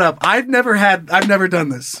setup, I've never done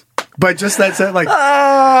this. But just that set, like,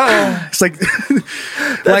 it's like,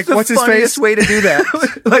 like what's his face? Way to do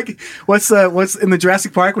that. Like, what's in the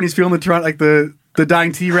Jurassic Park when he's feeling the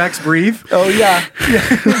dying T-Rex breathe? Oh yeah,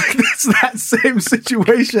 it's that same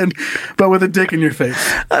situation, but with a dick in your face.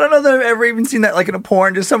 I don't know that I've ever even seen that like in a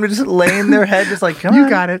porn. Just somebody just laying their head, just like, come on, you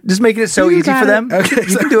got it, just making it so you easy for them. Okay,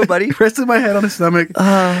 you can do it, buddy. Rested my head on his stomach,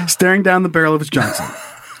 staring down the barrel of his Johnson.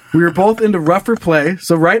 We were both into rougher play,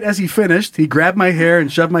 so right as he finished, he grabbed my hair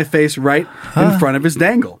and shoved my face right in front of his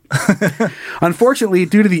dangle. Unfortunately,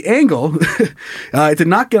 due to the angle, it did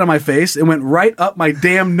not get on my face and went right up my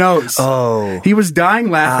damn nose. Oh. He was dying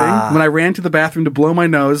laughing when I ran to the bathroom to blow my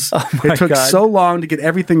nose. Oh it took so long to get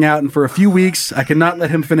everything out, and for a few weeks, I could not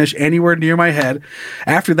let him finish anywhere near my head.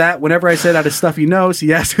 After that, whenever I said I had a stuffy nose,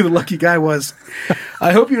 he asked who the lucky guy was.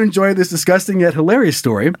 I hope you enjoyed this disgusting yet hilarious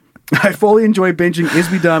story. I fully enjoy binging Is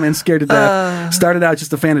We Dumb and Scared to Death. Started out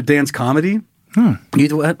just a fan of Dan's comedy. You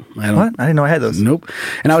do what? What? I didn't know I had those. Nope.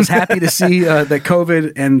 And I was happy to see that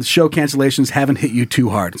COVID and show cancellations haven't hit you too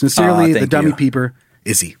hard. Sincerely, the dummy peeper,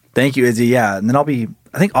 Izzy. Thank you, Izzy. Yeah, and then I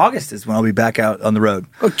think August is when I'll be back out on the road.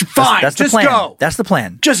 Oh, fine, that's the just plan. go. That's the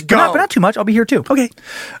plan. Just go. But not too much. I'll be here too. Okay.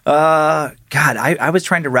 God, I was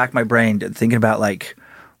trying to rack my brain thinking about like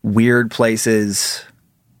weird places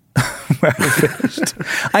where I fished.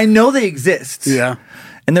 I know they exist. Yeah.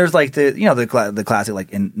 And there's like the classic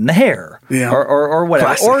like in the hair. Yeah. Or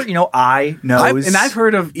whatever. Classic. Or eye, nose. And I've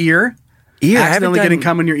heard of ear. Accidentally getting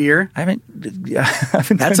cum in your ear. I haven't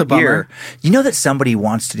That's a bummer. Ear. You know that somebody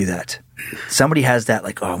wants to do that. Somebody has that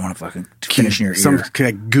like, I want to fucking finish in your ear. Some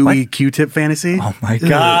kind of gooey Q-tip fantasy. Oh my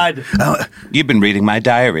God. You've been reading my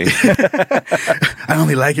diary. I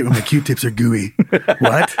only like it when my Q-tips are gooey.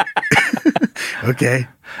 What? Okay.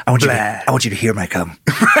 I want you to hear my cum.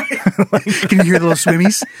 Can you hear the little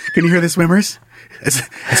swimmies? Can you hear the swimmers?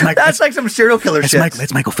 That's like some serial killer shit.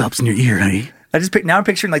 That's Michael Phelps in your ear, honey. Now I'm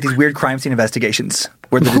picturing like these weird crime scene investigations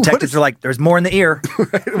where the detectives are like, "There's more in the ear."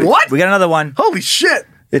 What? We got another one. Holy shit!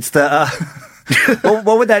 It's the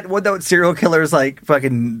what would that serial killer's like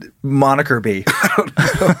fucking moniker be? I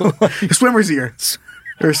don't know. Swimmer's ear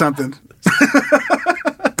or something.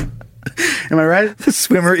 Am I right? The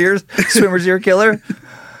swimmer's ear killer.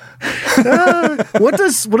 What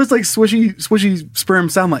does like swishy sperm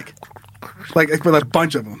sound like? Like with a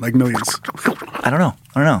bunch of them, like millions. I don't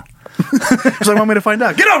know. So I want me to find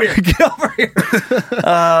out. Get over here. Get over here.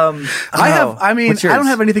 I don't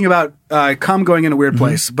have anything about cum going in a weird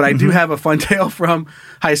place, but I do have a fun tale from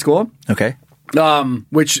high school. Okay.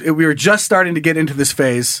 Which we were just starting to get into this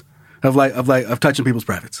phase of touching people's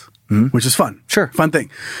privates, which is fun. Sure. Fun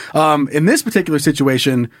thing. In this particular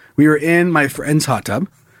situation, we were in my friend's hot tub,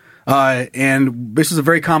 and this was a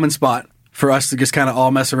very common spot for us to just kind of all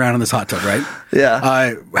mess around in this hot tub, right?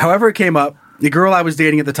 Yeah. However it came up, the girl I was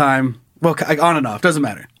dating at the time, well, on and off, doesn't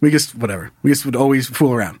matter. We just would always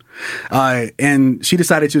fool around. And she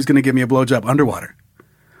decided she was going to give me a blowjob underwater.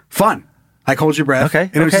 Fun. Like hold your breath. Okay,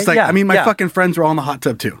 And it was okay, just like, yeah, I mean, my yeah. fucking friends were all in the hot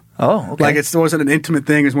tub too. Oh, okay. Like it wasn't an intimate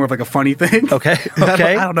thing. It was more of like a funny thing. Okay, I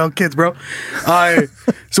okay. don't know, kids, bro.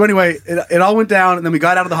 So anyway, it all went down, and then we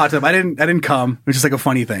got out of the hot tub. I didn't come. It was just like a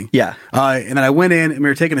funny thing. Yeah. And then I went in, and we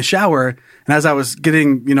were taking a shower. And as I was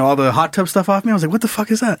getting, all the hot tub stuff off me, I was like, "What the fuck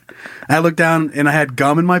is that?" And I looked down, and I had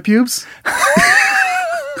gum in my pubes.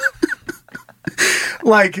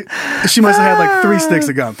 Like she must have had like 3 sticks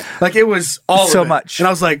of gum. Like it was all So of it. much. And I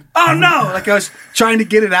was like, "Oh no!" Like I was trying to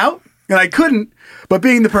get it out, and I couldn't. But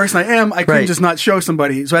being the person I am, I couldn't Right. just not show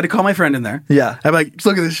somebody. So I had to call my friend in there. Yeah. I'm like,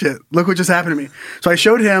 "Look at this shit. Look what just happened to me." So I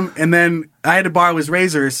showed him, and then I had to borrow his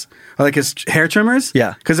razors, or like his hair trimmers.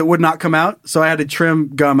 Yeah. Because it would not come out. So I had to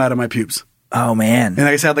trim gum out of my pubes. Oh man. And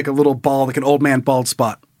I just had like a little ball, like an old man bald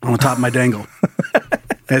spot on the top of my dangle,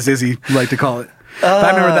 as Izzy would like to call it. But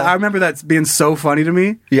I remember that being so funny to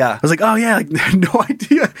me. Yeah. I was like, "Oh yeah, like no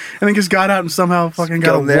idea," and then just got out and somehow fucking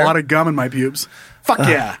got Gum a there? wad of gum in my pubes. Fuck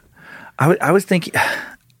yeah. I was thinking,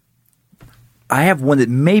 I have one that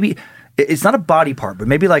maybe it's not a body part, but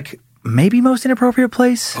maybe most inappropriate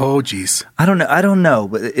place. Oh jeez. I don't know.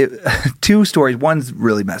 But 2 stories. One's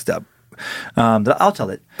really messed up. I'll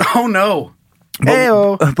tell it. Oh no.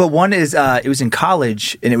 But one is it was in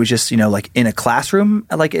college, and it was just like in a classroom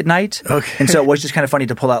like at night. Okay. And so it was just kind of funny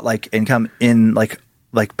to pull out and come in like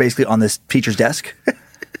basically on this teacher's desk.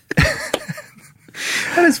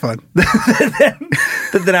 That is fun.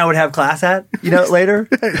 Then I would have class at later.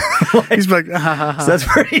 He's like, "Ha, ha, ha." So that's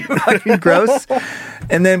pretty fucking gross. But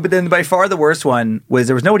then by far the worst one was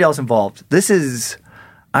there was nobody else involved. This is,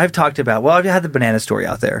 I've talked about, I've had the banana story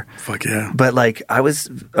out there. Fuck yeah. But I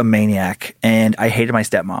was a maniac and I hated my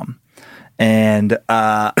stepmom. And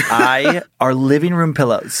our living room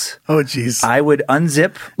pillows. Oh jeez. I would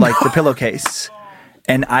unzip the pillowcase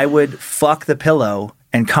and I would fuck the pillow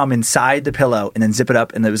and come inside the pillow and then zip it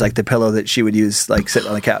up. And it was the pillow that she would use sit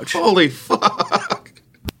on the couch. Holy fuck.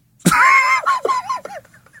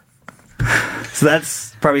 So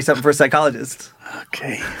that's probably something for a psychologist.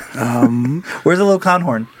 Okay. Where's the little clown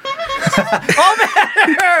horn? Oh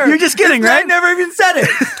man! You're just kidding, I right? never even said it.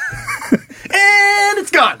 And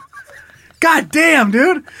it's gone. God damn,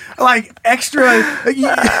 dude. Like extra.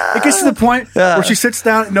 It gets to the point where she sits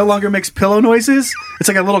down and no longer makes pillow noises. It's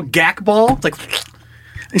like a little gack ball. It's like,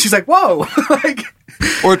 and she's like, "Whoa!"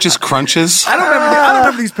 Or it just crunches. I don't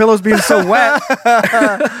remember these pillows being so wet.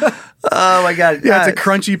 Oh my god! Yeah, it's a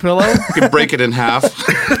crunchy pillow. You can break it in half.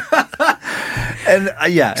 And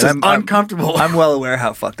It's uncomfortable. I'm well aware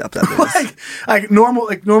how fucked up that is. like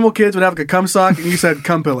normal kids would have a cum sock, and you said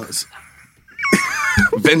cum pillows.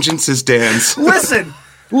 Vengeance is Dan's.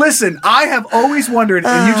 Listen. I have always wondered,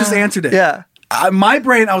 and you just answered it. Yeah. My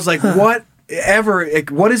brain, I was like, what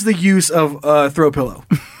is the use of a throw pillow?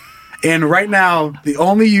 And right now, the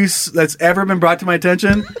only use that's ever been brought to my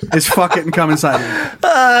attention is fuck it and come inside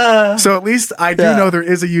it. So at least I do know there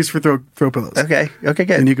is a use for throw pillows. Okay, good.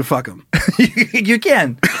 And you can fuck them. You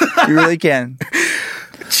can. You really can.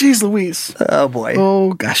 Jeez Louise. Oh boy.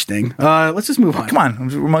 Oh gosh dang. Let's just move on. Come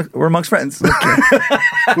on. We're amongst friends.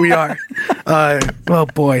 We are. Oh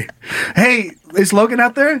boy. Hey, is Logan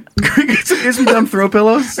out there? Can we get some Is We Dumb throw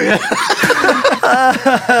pillows? He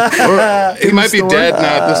might be dead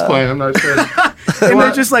now at this point. I'm not sure. And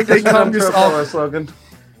they're just they come just all. Logan.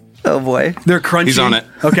 Oh boy. They're crunchy. He's on it.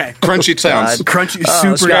 Okay. Crunchy sounds. Crunchy, Oh,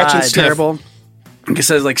 super scratch and sniff. terrible. It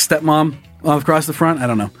says stepmom across the front. I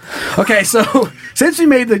don't know. Okay, so since we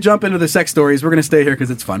made the jump into the sex stories, we're going to stay here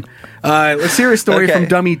because it's fun. Let's hear a story Okay. from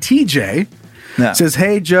Dummy TJ. Yeah. It says,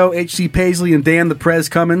 "Hey, Joe, H.C. Paisley, and Dan the Prez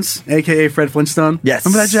Cummins, a.k.a. Fred Flintstone." Yes.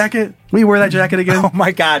 Remember that jacket? Will you wear that jacket again? Oh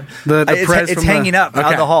my god. The Prez it's from hanging up out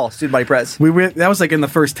Okay. of the hall. Student Body Prez. That was in the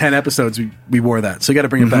first 10 episodes we wore that. So you got to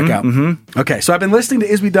bring it back out. Okay, so I've been listening to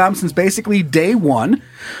Is We Dumb since basically day one.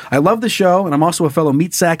 I love the show, and I'm also a fellow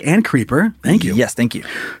meat sack and creeper. Thank you. Yes, thank you.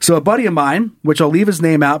 So a buddy of mine, which I'll leave his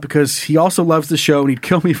name out because he also loves the show and he'd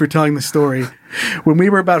kill me for telling the story. When we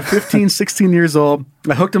were about 15, 16 years old,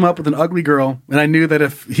 I hooked him up with an ugly girl, and I knew that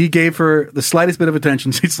if he gave her the slightest bit of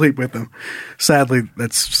attention, she'd sleep with him. Sadly,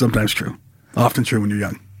 that's sometimes true. Often true when you're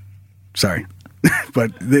young. Sorry.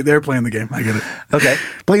 But they're playing the game. I get it. Okay.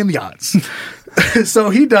 Playing the odds. So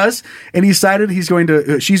he does, and he decided she's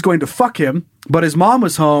going to fuck him, but his mom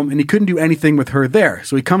was home, and he couldn't do anything with her there.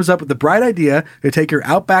 So he comes up with the bright idea to take her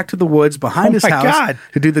out back to the woods behind his my house God.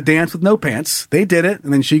 to do the dance with no pants. They did it,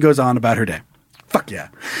 and then she goes on about her day. Fuck yeah.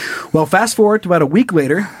 Well, fast forward to about a week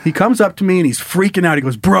later, he comes up to me and he's freaking out. He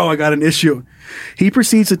goes, "Bro, I got an issue." He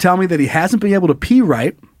proceeds to tell me that he hasn't been able to pee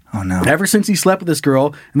right. Oh, no. Ever since he slept with this girl,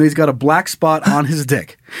 and then he's got a black spot on his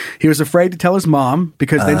dick. He was afraid to tell his mom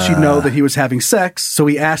because then she'd know that he was having sex, so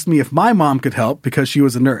he asked me if my mom could help because she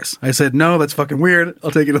was a nurse. I said, no, that's fucking weird.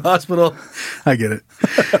 I'll take you to the hospital. I get it.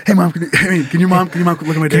 Hey, mom, can your mom look at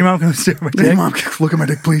my dick? Can your mom come stare at my dick? Hey, mom, look at my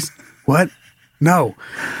dick, please. What? No.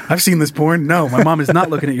 I've seen this porn. No, my mom is not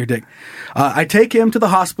looking at your dick. I take him to the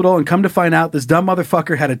hospital and come to find out this dumb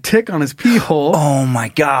motherfucker had a tick on his pee hole. Oh, my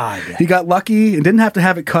God. He got lucky and didn't have to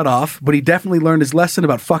have it cut off, but he definitely learned his lesson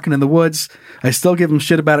about fucking in the woods. I still give him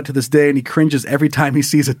shit about it to this day, and he cringes every time he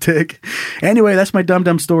sees a tick. Anyway, that's my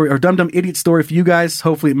dumb story, or dumb idiot story for you guys.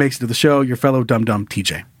 Hopefully it makes it to the show. Your fellow dumb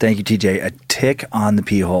TJ. Thank you, TJ. A tick on the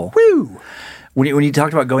pee hole. Woo! When you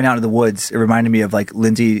talked about going out into the woods, it reminded me of like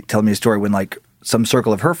Lindsay telling me a story when like some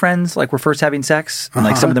circle of her friends like were first having sex, and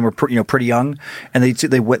like some of them were pretty young, and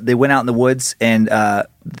they went out in the woods, and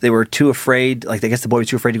they were too afraid. Like I guess the boy was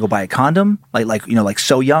too afraid to go buy a condom, like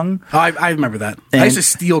so young. Oh, I remember that. I used to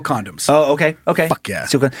steal condoms. Oh, okay. Fuck yeah.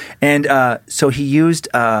 And so he used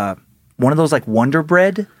one of those like Wonder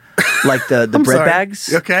Bread. Like the bread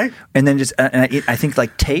bags, okay, and then just I think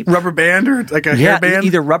like tape, rubber band, or like a hairband,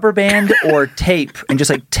 either rubber band or tape, and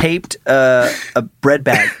just like taped a bread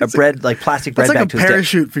bag, like plastic bread bag. That's like a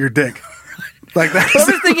parachute for your dick. Like that. I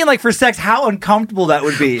was thinking, like for sex, how uncomfortable that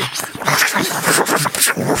would be.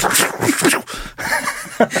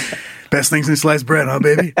 Best things in sliced bread, huh,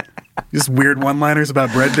 baby? Just weird one-liners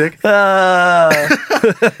about bread dick. Yeah,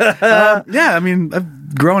 I mean,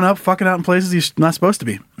 I've grown up fucking out in places you're not supposed to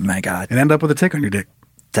be. My God. And end up with a tick on your dick.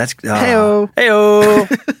 That's Heyo.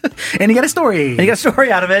 And you got a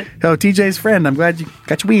story. Out of it. Oh, TJ's friend. I'm glad you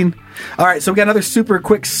got your ween. All right, so we got another super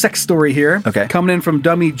quick sex story here. Okay. Coming in from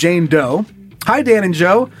dummy Jane Doe. Hi, Dan and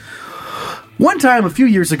Joe. One time a few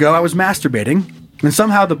years ago, I was masturbating, and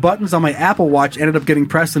somehow the buttons on my Apple Watch ended up getting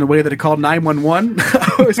pressed in a way that it called 911.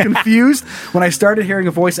 I was confused when I started hearing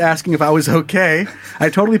a voice asking if I was okay.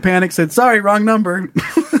 I totally panicked, said, sorry, wrong number,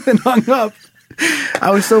 and hung up.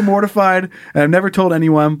 I was so mortified, and I've never told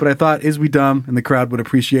anyone, but I thought, is we dumb? And the crowd would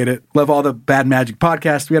appreciate it. Love all the Bad Magic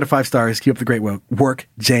podcasts. We had 5 stars. Keep up the great work.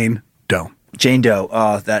 Jane Doe. Jane Doe.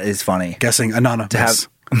 Oh, that is funny. Guessing anonymous.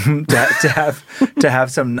 To have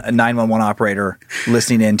some 911 operator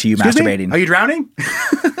listening in to you Excuse masturbating. Me? Are you drowning?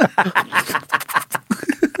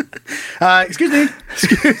 Excuse me.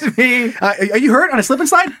 Excuse me. Are you hurt on a slip and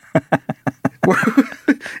slide? What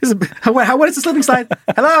is the slip and slide?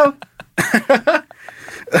 Hello?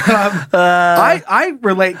 I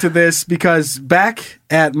relate to this because back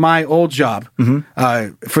at my old job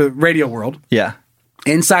for Radio World,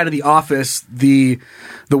 inside of the office, the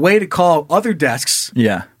way to call other desks,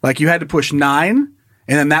 like you had to push 9,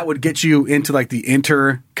 and then that would get you into like the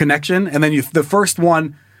interconnection, and then the first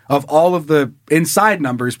one of all of the inside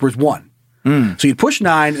numbers was 1. So you'd push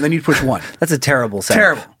 9, and then you'd push 1. That's a terrible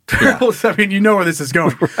setup. Terrible. I mean, you know where this is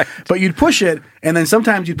going. Right. But you'd push it, and then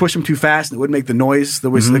sometimes you'd push them too fast, and it would make the noise. There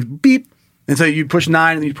was like beep. And so you'd push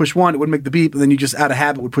 9, and then you'd push 1. It would make the beep, and then you just, out of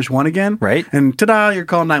habit, would push 1 again. Right. And ta-da, you're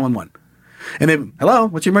calling 911. And then, hello,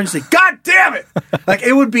 what's your emergency? God damn it! Like,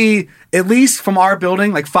 it would be, at least from our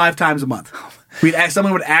building, like 5 times a month.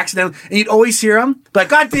 Someone would accidentally, and you'd always hear them, like,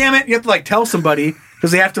 God damn it! You have to, like, tell somebody,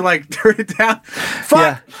 because they have to, like, turn it down. Fuck!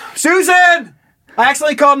 Yeah. Susan! I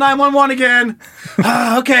accidentally called 911 again.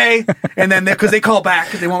 Okay. And then, because they call back,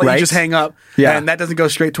 because they won't let you just hang up. Yeah. And that doesn't go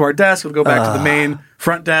straight to our desk. It'll go back to the main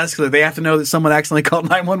front desk. So they have to know that someone accidentally called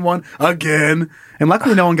 911 again. And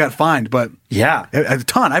luckily no one got fined, but a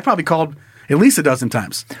ton. I probably called at least a dozen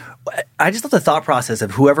times. I just love the thought process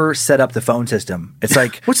of whoever set up the phone system. It's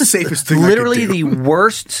like, what's the safest thing? Literally the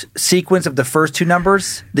worst sequence of the first 2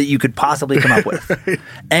 numbers that you could possibly come up with. Right.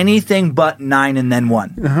 Anything but 9 and then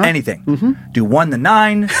 1. Anything. Do 1 then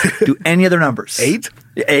 9. Do any other numbers. 8.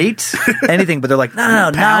 Anything. But they're like,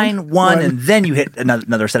 no, 9, 1, and then you hit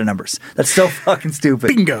another set of numbers. That's so fucking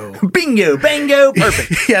stupid. Bingo.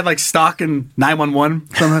 Perfect. He had like stock in 911.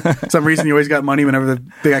 For some reason, he always got money whenever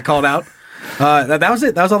they got called out. That was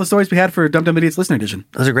it. That was all the stories we had for Dumb Idiots Listener Edition.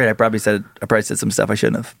 Those are great. I probably said some stuff I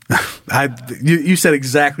shouldn't have. You said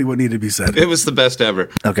exactly what needed to be said. It was the best ever.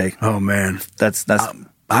 Okay. Oh man, that's.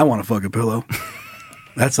 I want to fuck a pillow.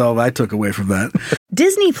 That's all I took away from that.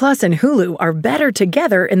 Disney Plus and Hulu are better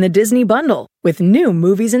together in the Disney Bundle with new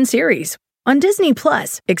movies and series. On Disney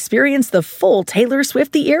Plus, experience the full Taylor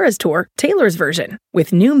Swift The Eras Tour, Taylor's version,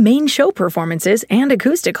 with new main show performances and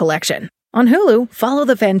acoustic collection. On Hulu, follow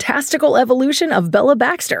the fantastical evolution of Bella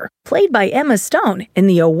Baxter, played by Emma Stone in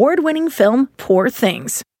the award-winning film Poor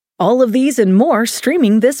Things. All of these and more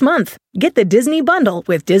streaming this month. Get the Disney Bundle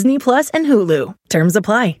with Disney Plus and Hulu. Terms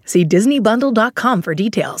apply. See DisneyBundle.com for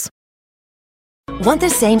details. Want the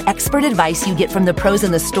same expert advice you get from the pros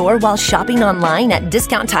in the store while shopping online at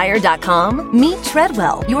DiscountTire.com? Meet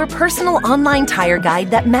Treadwell, your personal online tire guide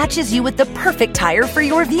that matches you with the perfect tire for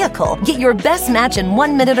your vehicle. Get your best match in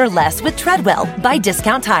 1 minute or less with Treadwell by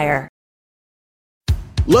Discount Tire.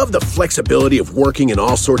 Love the flexibility of working in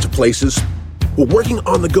all sorts of places? Well, working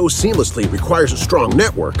on the go seamlessly requires a strong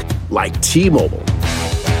network like T-Mobile.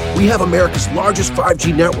 We have America's largest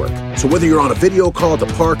 5G network, so whether you're on a video call at the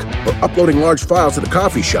park or uploading large files at the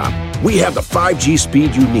coffee shop, we have the 5G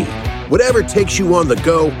speed you need. Whatever takes you on the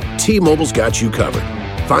go, T-Mobile's got you covered.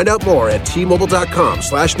 Find out more at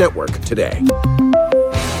T-Mobile.com/network today.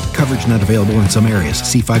 Coverage not available in some areas.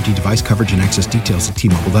 See 5G device coverage and access details at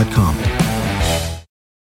T-Mobile.com.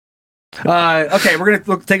 Okay, we're going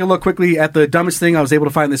to take a look quickly at the dumbest thing I was able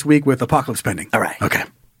to find this week with Apocalypse Pending. All right. Okay.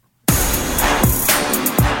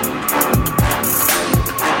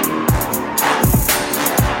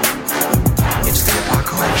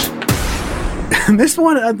 And this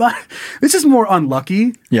one, this is more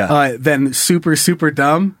unlucky than super, super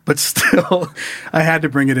dumb, but still, I had to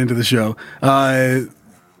bring it into the show.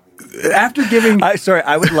 After giving...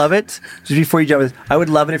 I would love it, just before you jump in, I would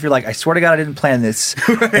love it if you're like, I swear to God I didn't plan this,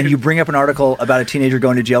 right. And you bring up an article about a teenager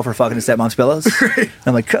going to jail for fucking his stepmom's pillows. Right.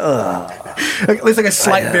 I'm like, ugh. It's like a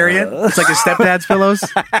slight variant. It's like his stepdad's pillows.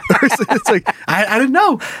 It's like, I didn't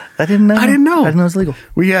know. I didn't know it was legal.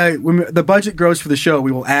 When the budget grows for the show,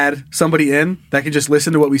 we will add somebody in that can just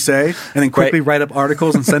listen to what we say and then quickly write up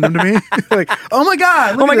articles and send them to me. Like, oh my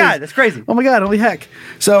God. Oh my God, that's crazy. Oh my God, holy heck.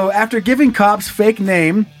 So after giving cops fake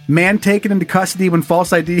name, man taken into custody when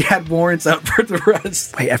false ID had warrants out for the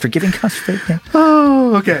arrest. Wait, after giving cops fake name?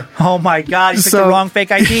 Oh, okay. Oh my God, you picked the wrong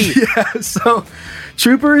fake ID. Yeah, so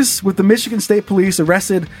troopers with the Michigan State Police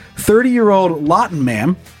arrested 30-year-old Lawton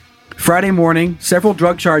man Friday morning, several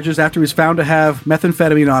drug charges after he was found to have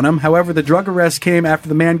methamphetamine on him. However, the drug arrest came after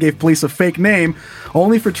the man gave police a fake name,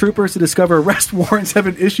 only for troopers to discover arrest warrants have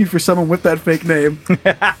been issued for someone with that fake name.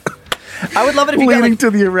 I would love it if you leading got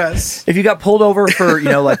to the arrest. If you got pulled over for,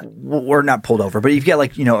 or not pulled over, but if you get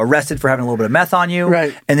arrested for having a little bit of meth on you,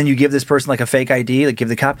 right? And then you give this person like a fake ID, like give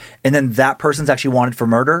the cop, and then that person's actually wanted for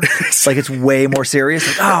murder. Like it's way more serious.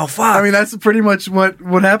 Like, oh fuck! I mean, that's pretty much what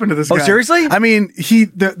happened to this guy. Oh, seriously? I mean, he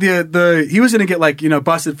was going to get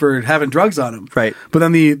busted for having drugs on him, right? But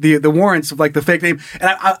then the warrants of like the fake name,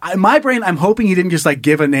 and I in my brain, I'm hoping he didn't just like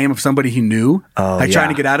give a name of somebody he knew, trying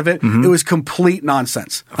to get out of it. Mm-hmm. It was complete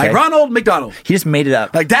nonsense. Okay. Like Ronald McDonald. He just made it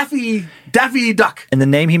up. Like Daffy Duck. And the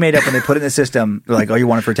name he made up when they put it in the system, they're like, oh, you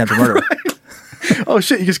want it for attempted murder. Right. Oh,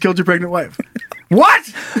 shit, you just killed your pregnant wife.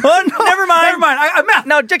 What? Oh, no. Never mind. Meth.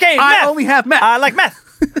 No, JK, I only have meth. I like meth.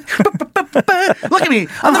 Look at me.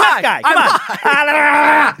 I'm the meth guy. Come on.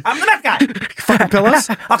 I'm the meth guy. Fucking pillows.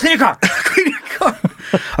 I'll clean your car.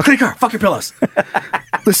 I'll clean your car. Fuck your pillows.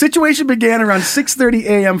 The situation began around 6:30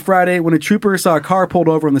 a.m. Friday when a trooper saw a car pulled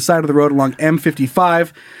over on the side of the road along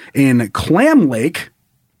M55 in Clam Lake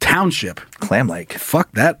Township. Clam Lake.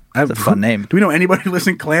 Fuck that. That's a fun name. Do we know anybody who lives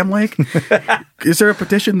in Clam Lake? Is there a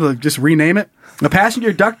petition to just rename it? A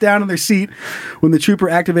passenger ducked down in their seat when the trooper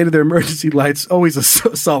activated their emergency lights. Always a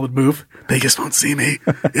solid move. They just won't see me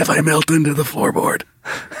if I melt into the floorboard.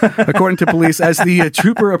 According to police, as the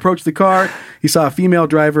trooper approached the car, he saw a female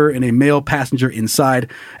driver and a male passenger inside.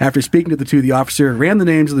 After speaking to the two, the officer ran the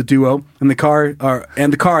names of the duo and the car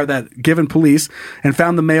that given police and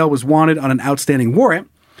found the male was wanted on an outstanding warrant.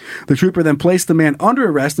 The trooper then placed the man under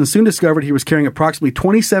arrest and soon discovered he was carrying approximately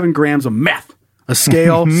 27 grams of meth, a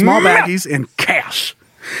scale, small baggies, and cash.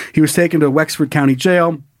 He was taken to Wexford County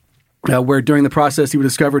Jail, where during the process he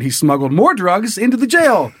discovered he smuggled more drugs into the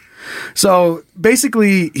jail. So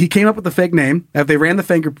basically, he came up with the fake name. After they ran the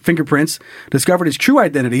fingerprints, discovered his true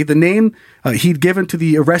identity. The name he'd given to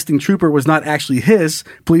the arresting trooper was not actually his.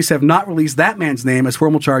 Police have not released that man's name as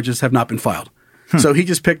formal charges have not been filed. So he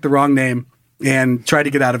just picked the wrong name and tried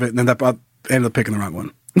to get out of it, and then ended up picking the wrong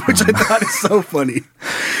one, which I thought is so funny.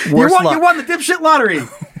 You won the dipshit lottery.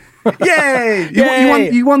 Yay!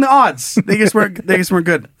 You won the odds. They just weren't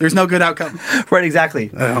good. There's no good outcome. Right,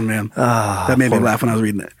 exactly. Oh man, that made me laugh when I was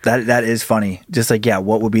reading it. That is funny. Just like,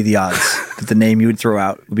 what would be the odds that the name you would throw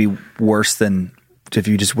out would be worse than if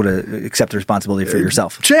you just would have accepted responsibility for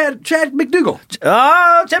yourself? Chad McDougal.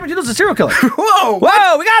 Oh, Chad McDougal's a serial killer.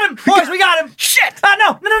 Whoa, we got him, boys. We got him. Shit.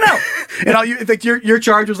 No. And all your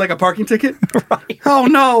charge was like a parking ticket. Right. Oh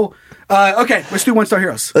no. Okay, let's do 1-star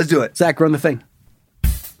heroes. Let's do it. Zach, run the thing.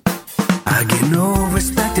 I get no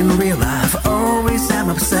respect in real life. Always am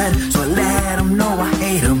upset, so I let them know I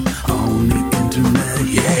hate them on the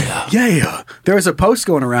internet. Yeah. There was a post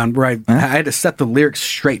going around where I had to set the lyrics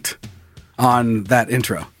straight on that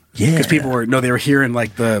intro. Yeah. Because people were hearing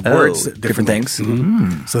like the words different things.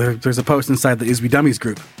 Mm-hmm. So there's a post inside the Is We Dummies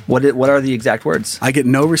group. What are the exact words? I get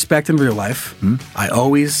no respect in real life. I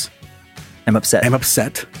always am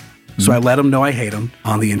upset. So I let them know I hate them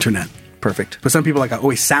on the internet. Perfect. But some people I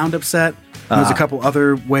always sound upset. There's a couple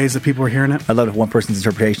other ways that people are hearing it. I love if one person's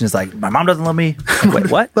interpretation is like, my mom doesn't love me.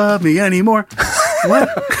 Wait, what? Love me anymore. What?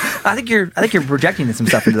 I think you're projecting some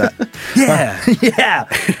stuff into that. Yeah.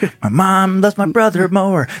 My mom loves my brother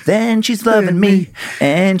more than she's loving me.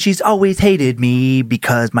 And she's always hated me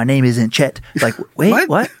because my name isn't Chet. Like, wait,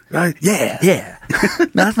 what? Yeah.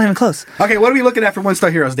 No, that's not even close. Okay, what are we looking at for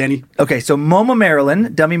 1-star heroes, Danny? Okay, so Moma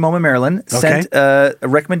Maryland, dummy Moma Maryland, sent a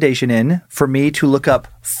recommendation in for me to look up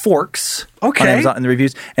forks on Amazon in the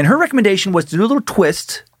reviews. And her recommendation was to do a little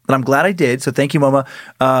twist that I'm glad I did. So thank you, Moma,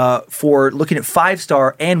 for looking at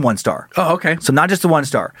 5-star and 1-star. Oh, okay. So not just the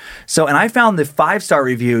 1-star. So, and I found the 5-star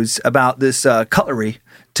reviews about this cutlery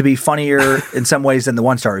to be funnier in some ways than the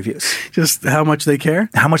 1-star reviews. Just how much they care?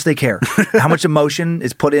 How much they care. How much emotion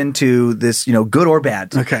is put into this, good or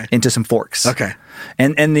bad, into some forks. Okay.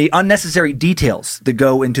 And the unnecessary details that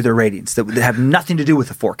go into their ratings that have nothing to do with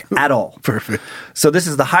the fork at all. Perfect. So this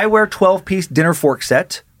is the Highware 12-piece dinner fork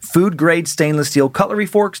set. Food-grade stainless steel cutlery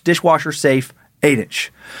forks, dishwasher safe,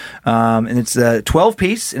 8-inch. And it's a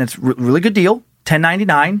 12-piece, and it's a really good deal,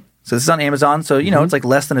 $10.99. So this is on Amazon. So, it's like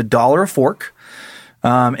less than $1 a fork.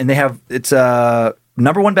 And it's a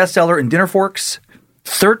number one bestseller in dinner forks,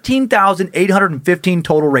 13,815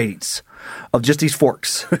 total ratings of just these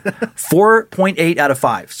forks. 4.8 out of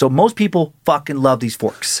 5. So most people fucking love these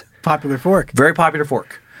forks. Popular fork. Very popular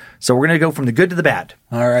fork. So we're going to go from the good to the bad.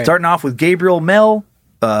 All right. Starting off with Gabriel Mel,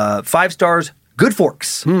 5 stars, good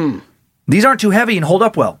forks. These aren't too heavy and hold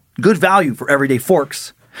up well. Good value for everyday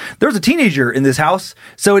forks. There's a teenager in this house,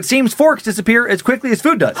 so it seems forks disappear as quickly as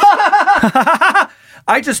food does.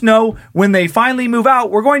 I just know when they finally move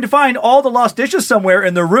out, we're going to find all the lost dishes somewhere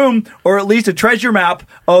in their room, or at least a treasure map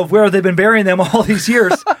of where they've been burying them all these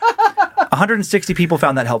years. 160 people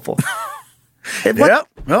found that helpful. Yep.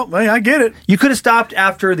 Well, I get it. You could have stopped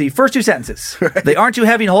after the first 2 sentences. Right. They aren't too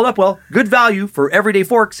heavy and hold up well. Good value for everyday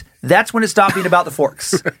forks. That's when it stopped being about the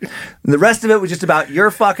forks. Right. The rest of it was just about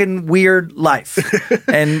your fucking weird life.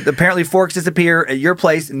 And apparently forks disappear at your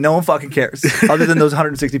place and no one fucking cares other than those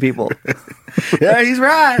 160 people. Yeah, he's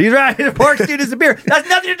right. He's right. Forks do disappear. That's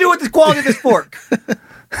nothing to do with the quality of this fork.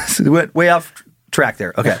 So we went way off track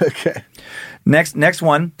there. Okay. Next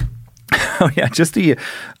one. Oh yeah, just the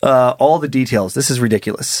all the details. This is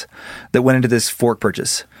ridiculous that went into this fork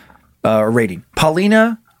purchase rating.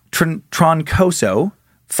 Paulina Troncoso,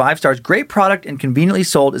 5 stars. Great product and conveniently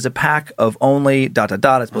sold as a pack of only ...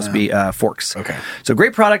 It's supposed to be forks. Okay. So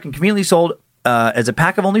great product and conveniently sold as a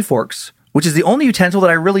pack of only forks, which is the only utensil that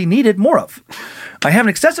I really needed more of. I have an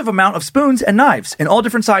excessive amount of spoons and knives in all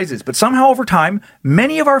different sizes, but somehow over time,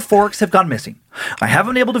 many of our forks have gone missing. I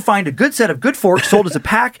haven't been able to find a good set of good forks sold as a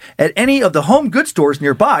pack at any of the home goods stores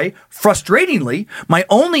nearby. Frustratingly, my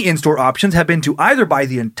only in-store options have been to either buy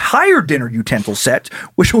the entire dinner utensil set,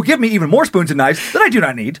 which will give me even more spoons and knives that I do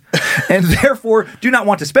not need, and therefore do not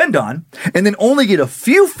want to spend on, and then only get a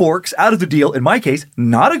few forks out of the deal, in my case,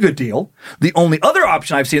 not a good deal. The only other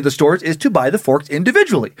option I've seen at the stores is to buy the forks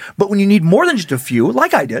individually. But when you need more than just a few,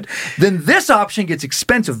 like I did, then this option gets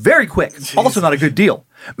expensive very quick. Jeez. Also not a good deal.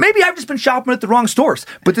 Maybe I've just been shopping at the wrong stores,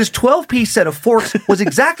 but this 12-piece set of forks was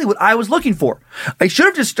exactly what I was looking for. I should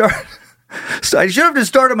have just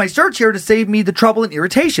started my search here to save me the trouble and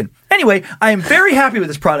irritation. Anyway, I am very happy with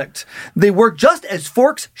this product. They work just as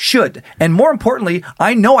forks should. And more importantly,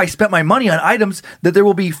 I know I spent my money on items that there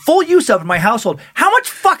will be full use of in my household. How much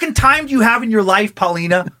fucking time do you have in your life,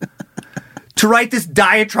 Paulina, to write this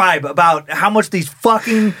diatribe about how much these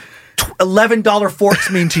fucking $11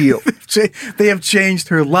 forks mean to you? They have changed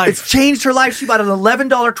her life. It's changed her life. She bought an $11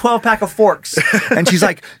 12-pack of forks. And she's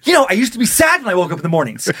like, I used to be sad when I woke up in the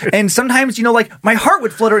mornings. And sometimes, my heart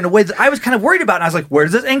would flutter in a way that I was kind of worried about. And I was like, where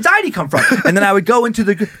does this anxiety come from? And then I would go into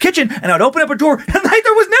the kitchen and I would open up a drawer and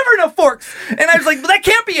there was never enough forks. And I was like, well, that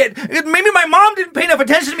can't be it. Maybe my mom didn't pay enough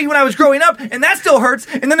attention to me when I was growing up. And that still hurts.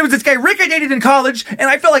 And then there was this guy, Rick, I dated in college. And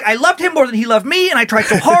I felt like I loved him more than he loved me. And I tried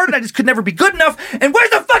so hard and I just could never be good enough. And where's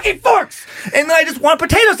the fucking forks? And then I just want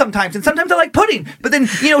potatoes sometimes, and sometimes I like pudding. But then,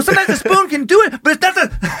 sometimes a spoon can do it, but that's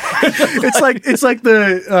it's like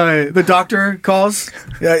the doctor calls,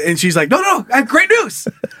 and she's like, no, I have great news.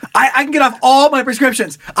 I can get off all my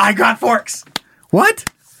prescriptions. I got forks. What?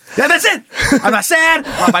 Yeah, that's it. I'm not sad.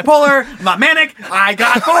 I'm not bipolar. I'm not manic. I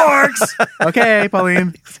got forks. Okay,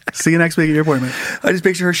 Pauline. See you next week at your appointment. I just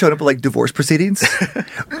picture her showing up at divorce proceedings. Call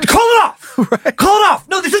it off. Right. Call it off.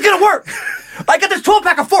 No, this is going to work. I got this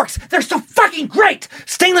 12-pack of forks. They're so fucking great.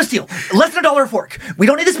 Stainless steel, less than $1 a fork. We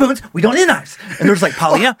don't need the spoons. We don't need the knives. And they're just like,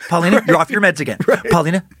 Paulina, Right. you're off your meds again. Right.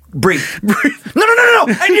 Paulina, breathe. No.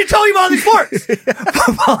 I need to tell you about all these forks.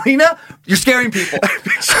 Paulina, you're scaring people.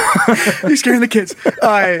 You're scaring the kids.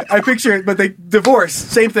 I picture it, but they divorce.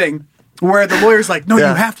 Same thing. Where the lawyer's like, no, you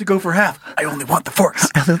have to go for half. I only want the forks.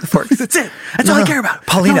 I love the forks. That's it. That's all I care about.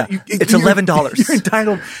 Paulina, it's $11. You're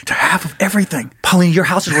entitled to half of everything. Paulina, your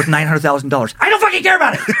house is worth $900,000. I don't fucking care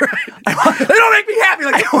about it. They don't make me happy.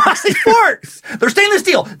 Like, I want these forks. They're stainless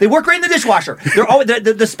steel. They work great in the dishwasher. They're always,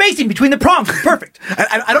 the spacing between the prongs is perfect.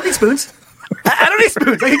 I don't need spoons. I don't need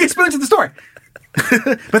spoons. I can get spoons at the store.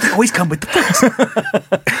 But they always come with the forks.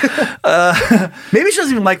 Maybe she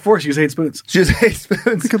doesn't even like forks. She just hates spoons. She just hates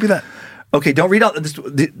spoons. It could be that. Okay, don't read out this.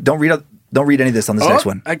 Don't read any of this on this next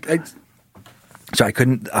one. So I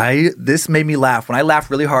couldn't. This made me laugh. When I laughed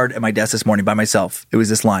really hard at my desk this morning by myself, it was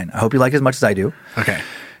this line. I hope you like it as much as I do. Okay.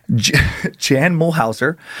 Jan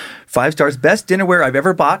Mulhauser, 5 stars, best dinnerware I've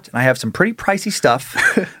ever bought, and I have some pretty pricey stuff.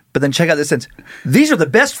 But then check out this sentence. These are the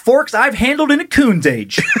best forks I've handled in a coon's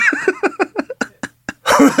age.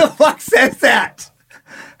 Who the fuck says that?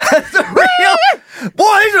 That's a real boy.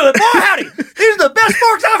 Howdy! These are the best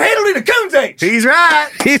forks I've handled in a coon's age. He's right.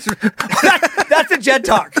 That's the Jed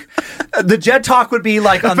talk. The Jed talk would be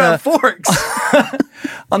like on about the forks,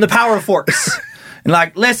 on the power of forks. And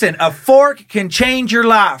like, listen, a fork can change your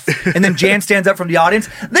life. And then Jan stands up from the audience.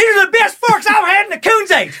 These are the best forks I've had in a coon's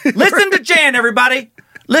age. Listen to Jan, everybody.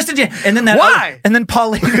 Listen to Jan. And then and then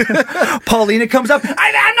Paulina comes up.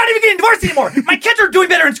 I'm not even getting divorced anymore. My kids are doing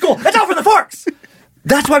better in school. That's all for the forks.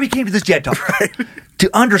 That's why we came to this Jed talk. Right. To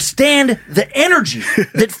understand the energy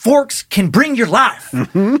that forks can bring your life.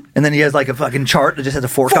 Mm-hmm. And then he has like a fucking chart that just has a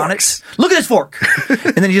fork on it. Look at this fork.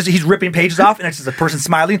 And then he's ripping pages off, and it's just a person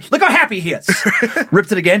smiling. Look how happy he is.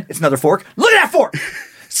 Rips it again. It's another fork. Look at that fork.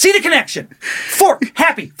 See the connection. Fork,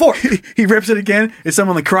 happy, fork. He rips it again. It's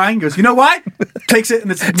someone like crying. Goes, you know why? Takes it, and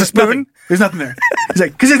it's a spoon. Nothing. There's nothing there. He's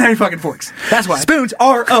like, because he doesn't have any fucking forks. That's why. Spoons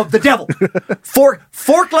are of the devil.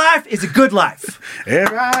 Fork life is a good life. Yeah,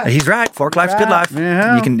 right. He's right. Fork life's good life.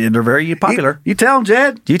 Yeah. They're very popular. You tell him,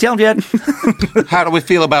 Jed. You tell him, Jed. How do we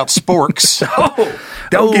feel about sporks?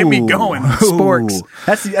 Don't get me going. Sporks.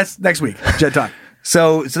 That's next week. Jed talk.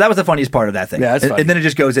 So that was the funniest part of that thing. Yeah, that's funny. And then it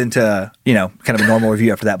just goes into, kind of a normal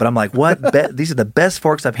review after that. But I'm like, what? These are the best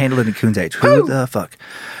forks I've handled in a coon's age. Who the fuck?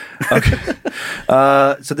 Okay.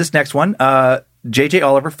 So this next one, JJ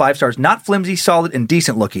Oliver, 5 stars. Not flimsy, solid, and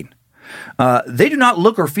decent looking. They do not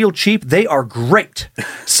look or feel cheap. They are great.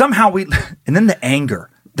 Somehow and then the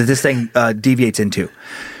anger that this thing deviates into.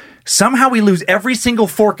 Somehow we lose every single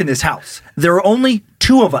fork in this house. There are only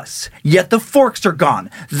 2 of us, yet the forks are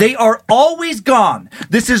gone. They are always gone.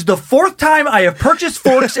 This is the 4th time I have purchased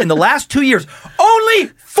forks in the last 2 years.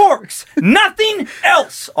 Only forks, nothing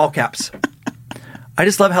else. All caps. I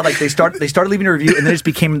just love how they started leaving a review, and then it just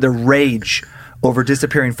became the rage over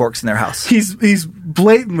disappearing forks in their house. He's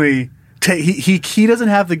blatantly. He doesn't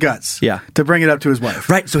have the guts to bring it up to his wife.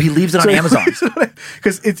 Right, so he leaves it on Amazon.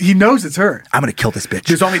 Because he knows it's her. I'm going to kill this bitch.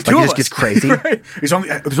 There's only 2 of us. He just gets crazy. Right. There's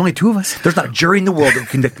only 2 of us. There's not a jury in the world that will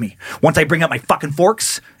convict me. Once I bring up my fucking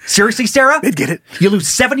forks. Seriously, Sarah? They'd get it. You lose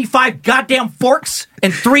 75 goddamn forks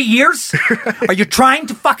in 3 years? Are you trying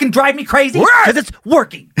to fucking drive me crazy? Because it's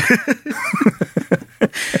working.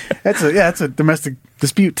 That's a domestic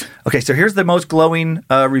dispute. Okay, so here's the most glowing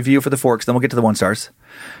review for the forks. Then we'll get to the 1 stars.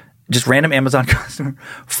 Just random Amazon customer.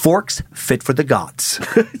 Forks fit for the gods.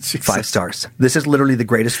 5 stars. This is literally the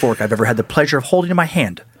greatest fork I've ever had the pleasure of holding in my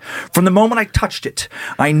hand. From the moment I touched it,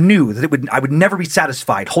 I knew that I would never be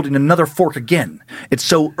satisfied holding another fork again. It's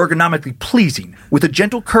so ergonomically pleasing, with a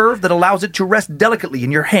gentle curve that allows it to rest delicately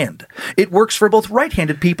in your hand. It works for both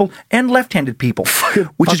right-handed people and left-handed people.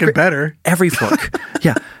 Which is better. Every fork.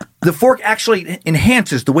 Yeah. The fork actually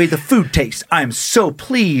enhances the way the food tastes. I am so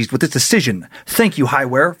pleased with this decision. Thank you,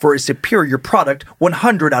 Highware, for a superior product.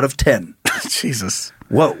 100 out of 10. Jesus.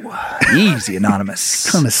 Whoa. Easy,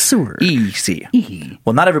 Anonymous. Connoisseur. Easy.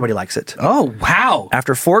 Well, not everybody likes it. Oh, wow.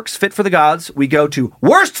 After forks fit for the gods, we go to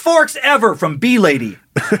worst forks ever from B Lady.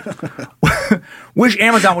 Wish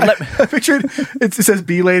Amazon would let me. I pictured it says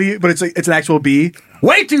B Lady, but it's an actual bee.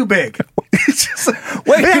 Way too big. It's just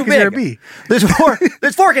way too big. You're a bee. This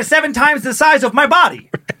fork is 7 times the size of my body.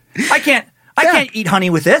 I can't eat honey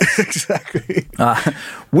with this. Exactly.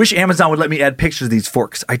 Wish Amazon would let me add pictures of these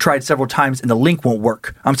forks. I tried several times and the link won't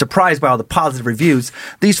work. I'm surprised by all the positive reviews.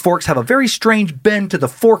 These forks have a very strange bend to the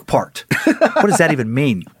fork part. What does that even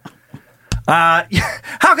mean? How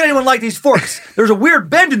can anyone like these forks? There's a weird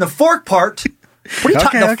bend in the fork part. What are you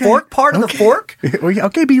talking? The fork part of the fork?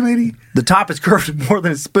 Okay, B Lady. The top is curved more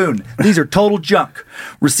than a spoon. These are total junk.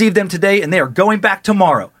 Received them today and they are going back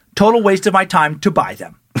tomorrow. Total waste of my time to buy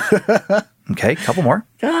them. Okay, couple more.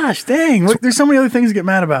 Gosh, dang. Look, there's so many other things to get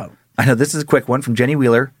mad about. I know this is a quick one from Jenny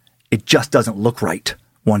Wheeler. It just doesn't look right.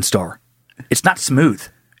 1 star. It's not smooth.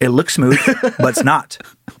 It looks smooth, but it's not.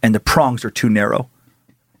 And the prongs are too narrow.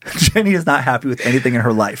 Jenny is not happy with anything in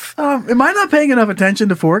her life. Am I not paying enough attention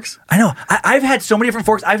to forks? I know. I've had so many different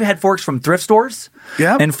forks. I've had forks from thrift stores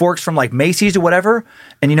and forks from like Macy's or whatever.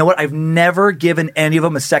 And you know what? I've never given any of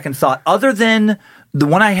them a second thought other than the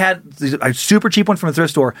one I had, a super cheap one from a thrift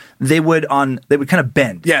store. They would kind of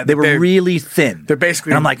bend. Yeah. They were really thin. They're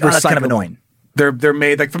basically and I'm like, oh, that's kind of annoying. They're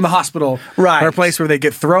made like from the hospital, right? Or a place where they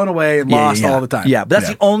get thrown away and lost all the time. Yeah, but that's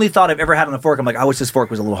the only thought I've ever had on a fork. I'm like, I wish this fork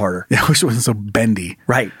was a little harder. Yeah, I wish it wasn't so bendy.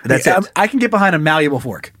 Right, that's it. I can get behind a malleable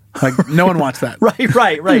fork. Like no one wants that. Right.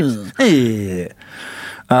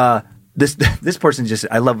 This person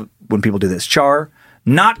I love when people do this. Char,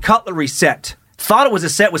 not cutlery set. Thought it was a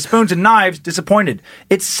set with spoons and knives. Disappointed.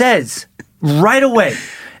 It says right away.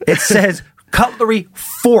 It says. Cutlery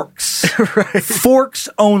forks. Right. Forks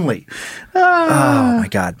only. Oh, my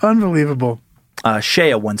God. Unbelievable.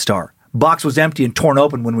 Shea, 1 star. Box was empty and torn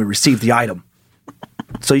open when we received the item.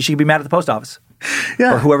 So you should be mad at the post office.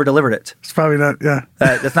 Yeah. Or whoever delivered it. It's probably not,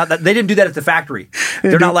 that's not that. They didn't do that at the factory.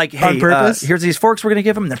 They're not like, hey, here's these forks we're going to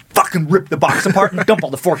give them, and then fucking rip the box apart and dump all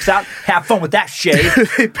the forks out. Have fun with that, Shay.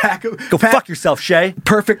 Go fuck yourself, Shay.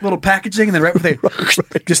 Perfect little packaging, and then right when they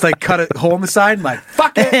just like cut a hole in the side and like,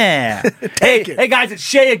 fuck it. Hey guys, it's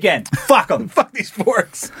Shay again. Fuck them. Fuck these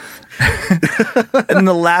forks. And then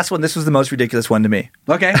the last one, this was the most ridiculous one to me.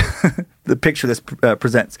 Okay. The picture this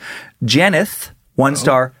presents. Janeth, 1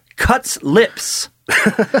 star, cuts lips.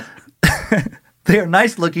 They are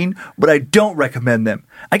nice looking, but I don't recommend them.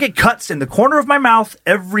 I get cuts in the corner of my mouth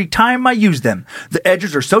every time I use them. The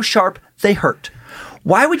edges are so sharp, they hurt.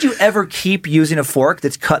 Why would you ever keep using a fork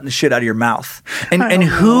that's cutting the shit out of your mouth? And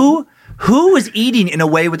who is eating in a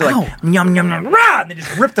way with like, yum, yum, yum, rah, and they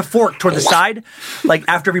just rip the fork toward the side? Like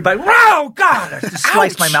after every bite, oh, God, I just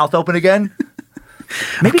slice my mouth open again.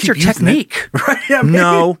 Maybe it's your technique. Right? Yeah,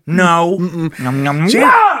 no. Yum, yum,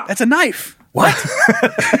 that's a knife. What?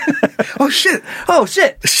 Oh, shit.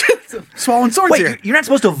 Swallowing swords here. You're not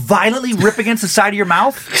supposed to violently rip against the side of your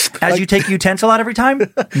mouth as you take a utensil out every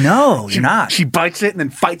time? No, you're not. She bites it and then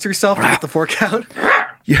fights herself to get the fork out.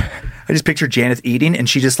 Yeah. I just picture Janeth eating, and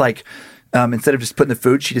she just like, instead of just putting the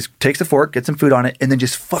food, she just takes the fork, gets some food on it, and then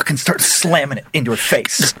just fucking starts slamming it into her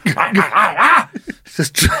face.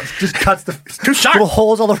 just cuts the too sharp. Little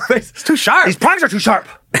holes all over her face. It's too sharp. These prongs are too sharp.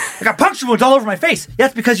 I got puncture wounds all over my face. Yeah,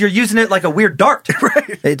 that's because you're using it like a weird dart.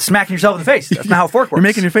 Right. It's smacking yourself in the face. That's not how a fork works. You're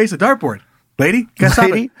making your face a dartboard. Lady?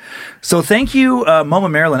 So thank you, Moma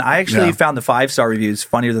Marilyn. I actually found the 5-star reviews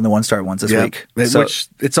funnier than the 1-star ones this week. Which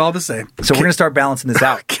it's all the same. So we're going to start balancing this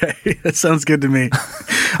out. Okay. That sounds good to me. All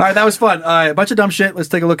right, that was fun. A bunch of dumb shit. Let's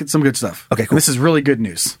take a look at some good stuff. Okay, cool. This is really good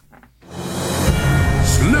news.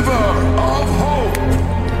 Sliver of hope.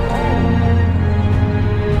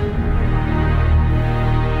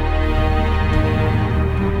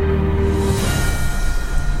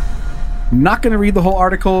 Not going to read the whole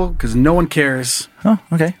article because no one cares. Oh,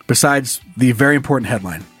 okay. Besides the very important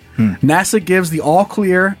headline. NASA gives the all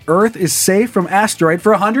clear. Earth is safe from asteroid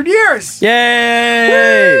for 100 years.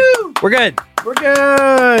 Yay! Woo! We're good. We're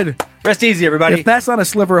good. Rest easy, everybody. If that's not a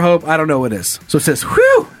sliver of hope, I don't know what is. So it says,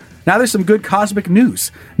 whew! Now there's some good cosmic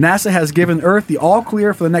news. NASA has given Earth the all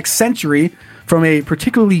clear for the next century from a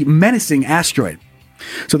particularly menacing asteroid.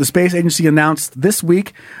 So the space agency announced this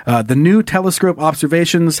week the new telescope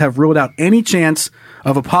observations have ruled out any chance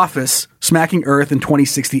of Apophis smacking Earth in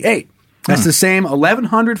 2068. That's the same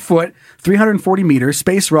 1,100-foot, 340 meter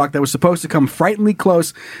space rock that was supposed to come frighteningly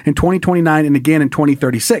close in 2029 and again in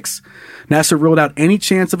 2036. NASA ruled out any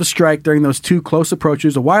chance of a strike during those two close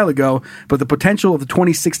approaches a while ago, but the potential of the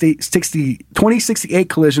 2068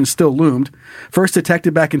 collision still loomed. First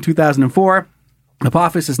detected back in 2004.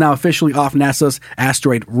 Apophis is now officially off NASA's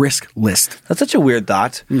asteroid risk list. That's such a weird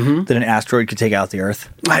thought that an asteroid could take out the Earth.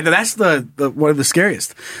 That's the one of the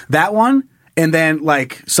scariest. That one, and then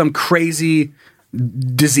like some crazy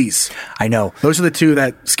disease. I know. Those are the two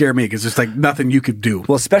that scare me because it's like nothing you could do.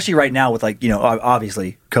 Well, especially right now with like,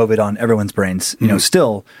 obviously COVID on everyone's brains,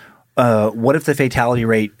 still. What if the fatality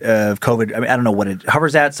rate of COVID, I don't know what it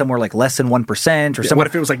hovers at, somewhere like less than 1% or something. What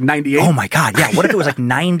if it was like 98? Oh my God, yeah. What if it was like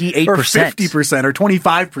 98%? Or 50% or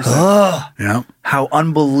 25%. Yeah. How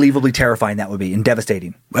unbelievably terrifying that would be and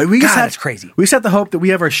devastating. That's crazy. We just have to hope that we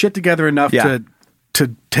have our shit together enough to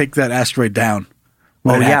take that asteroid down.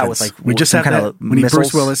 when Oh, it yeah, happens. with, like, we just some had kind that of when Bruce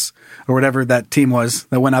missiles. Willis or whatever that team was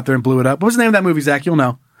that went out there and blew it up. What was the name of that movie, Zach? You'll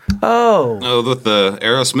know. Oh, with the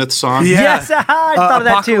Aerosmith song? Yeah. Yes, I thought of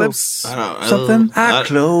that too. Apocalypse, I don't know. something. I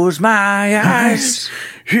close my eyes.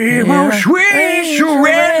 Hear my sweet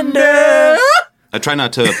surrender. I try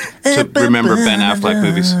not to remember Ben Affleck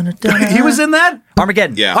movies. He was in that?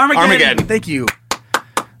 Armageddon. Yeah, Armageddon. Thank you.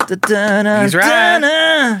 He's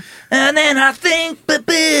right. And then I think,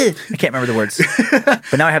 I can't remember the words,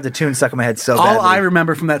 but now I have the tune stuck in my head so badly. All I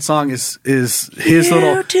remember from that song is his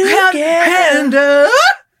little together. hand up.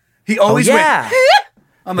 He always went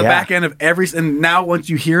on the Yeah. back end of every. And now once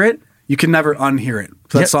you hear it, you can never unhear it.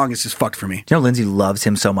 So that Yep. song is just fucked for me. You know, Lindsay loves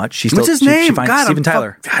him so much. What's his name? She finds God, Steven I'm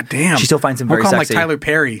Tyler. God damn. She still finds him very I'll call sexy. him like Tyler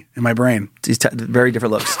Perry in my brain. He's very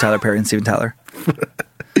different looks, Tyler Perry and Steven Tyler.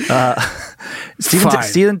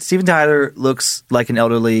 Fine. Steven Tyler looks like an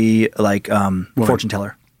elderly, fortune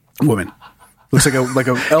teller. Woman. Looks like a He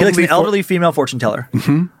looks like an elderly female fortune teller.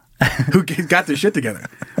 who got their shit together.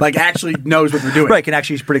 Like actually knows what they're doing. Right, can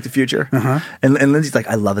actually predict the future. And Lindsay's like,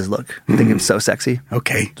 I love his look. I think it's so sexy.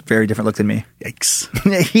 Okay. It's a very different look than me.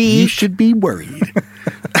 Yikes. You should be worried.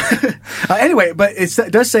 Anyway, but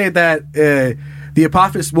it does say that the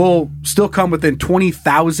Apophis will still come within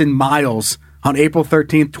 20,000 miles on April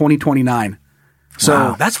 13th, 2029. So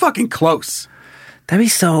Wow. that's fucking close. That'd be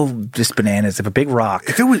so just bananas if a big rock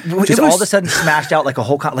If it was, just all of a sudden smashed out like a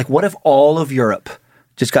whole like what if all of Europe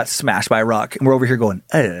just got smashed by a rock and we're over here going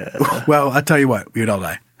well, I'll tell you what, we would all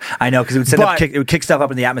die. I know because it would kick stuff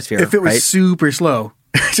up in the atmosphere. If it was right? super slow,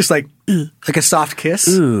 just like a soft kiss,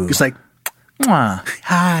 Ooh. just like Mwah.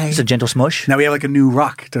 hi. Just a gentle smush. Now we have like a new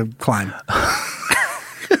rock to climb.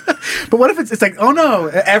 But what if it's like, oh no,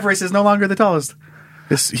 Everest is no longer the tallest.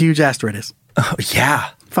 This huge asteroid is. Oh, yeah.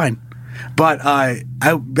 Fine. But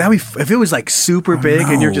if it was like super big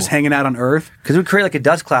and you're just hanging out on Earth. Because it would create like a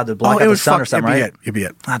dust cloud that would block out the sun or something, right? It'd be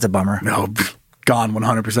it. That's a bummer. No, gone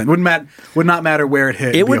 100%. Would not matter where it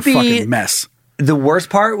hit. It would be a be fucking mess. The worst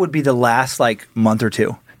part would be the last like month or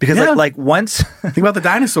two. Because Yeah. like once Think about the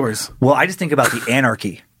dinosaurs. well, I just think about the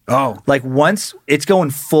anarchy. Oh. Like once it's going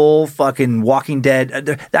full fucking Walking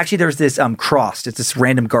Dead. Actually, there's this Crossed. It's this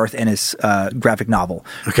random Garth Ennis graphic novel.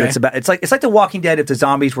 Okay. But it's like the Walking Dead if the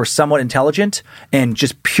zombies were somewhat intelligent and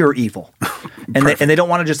just pure evil. and they don't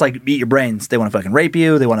want to just like eat your brains. They want to fucking rape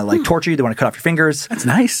you. They want to like torture you. They want to cut off your fingers. That's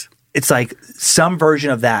nice. It's like some version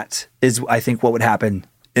of that is I think what would happen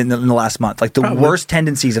in the last month. Like the Probably. worst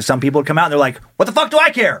tendencies of some people would come out and they're like, "What the fuck do I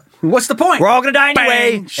care? What's the point? We're all gonna die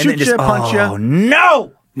anyway." Bang, shoot you, punch oh, you.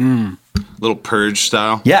 no. Little purge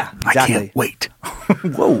style. Yeah, I exactly. can't wait.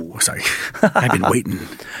 Whoa. Sorry. I've been waiting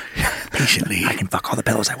patiently. I can fuck all the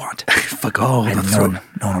pillows I want. Fuck all And the no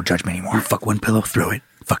throw. one will judge me anymore. Fuck one pillow, throw it.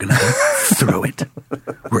 Fuck another, throw it.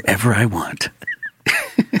 Wherever I want.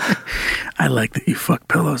 I like that you fuck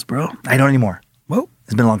pillows, bro. I don't anymore. Whoa.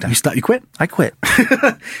 It's been a long time. You quit? I quit.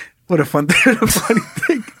 What a funny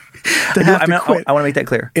thing to have to quit. I want to make that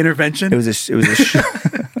clear. Intervention? It was a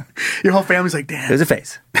Your whole family's like, Dan. it was a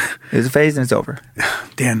phase. It was a phase and it's over.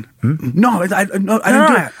 Dan. No, I didn't do it.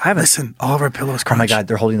 I haven't. Listen, all of our pillows Oh crunch. my God,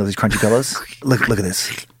 they're holding these crunchy pillows. Look at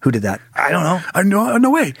this. Who did that? I don't know.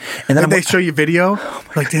 No way. And then they show you video.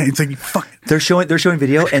 Like, Dan, it's like, fuck. They're showing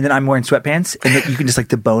video, and then I'm wearing sweatpants, and you can just like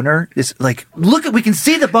the boner is like, we can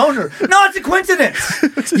see the boner. No, it's a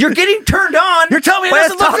coincidence. You're getting turned on. You're telling me it by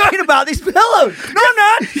doesn't us look talking about these pillows. No, I'm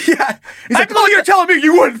not. Yeah. He's like, oh, you're telling me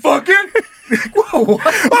you wouldn't fuck it? Whoa.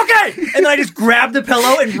 Okay. And then I just grab the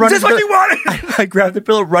pillow and run. Is this what you wanted? I grab the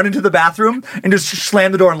pillow, run into the bathroom, and just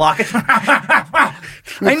slam the door and lock it.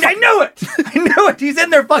 I knew it. I knew it. He's in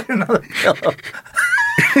there fucking another pillow.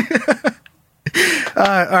 All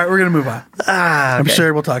right, we're going to move on. I'm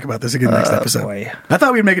sure we'll talk about this again next episode. Boy. I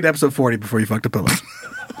thought we'd make it to episode 40 before you fucked a pillow.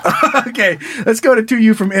 Okay, let's go to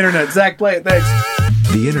you from Internet. Zach, play it. Thanks.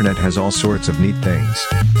 The internet has all sorts of neat things.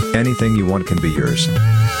 Anything you want can be yours.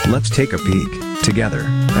 Let's take a peek, together,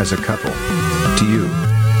 as a couple. To you,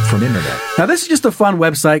 from Internet. Now, this is just a fun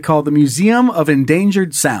website called the Museum of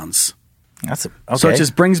Endangered Sounds. That's okay. So it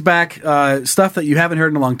just brings back stuff that you haven't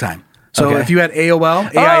heard in a long time. So Okay. if you had AOL,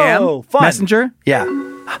 AIM, fun. Messenger, Yeah.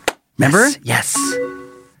 remember? Yes.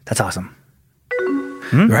 That's awesome.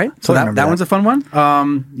 Right? So I that remember that. one's a fun one.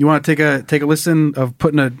 You want to take a listen of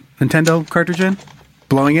putting a Nintendo cartridge in?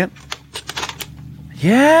 Blowing it?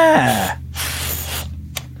 Yeah.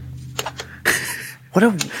 What a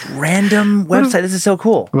random website. This is so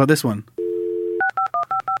cool. What about this one?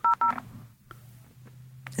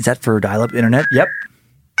 Is that for dial-up internet? Yep.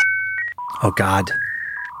 Oh, God.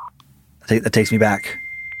 That takes me back.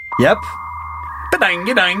 Yep.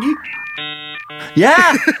 Ba-dangy-dangy.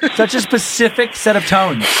 Yeah, such a specific set of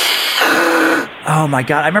tones. Oh my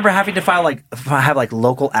god! I remember having to have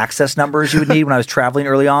local access numbers you would need when I was traveling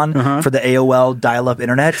early on for the AOL dial-up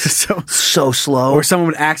internet. So slow. Or someone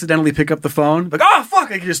would accidentally pick up the phone, like, oh fuck!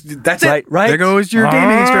 That's it. Right. There goes your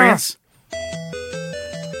gaming experience.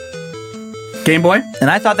 Game Boy, and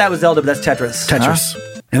I thought that was Zelda, but that's Tetris. Tetris.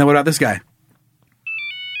 And then what about this guy?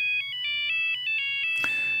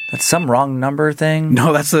 That's some wrong number thing.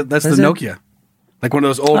 No, that's the Nokia, like one of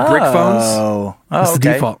those old brick phones. Oh, that's the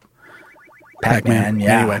okay. default. Pac-Man.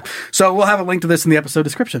 Yeah. Anyway, so we'll have a link to this in the episode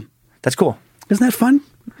description. That's cool. Isn't that fun?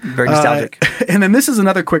 Very nostalgic. And then this is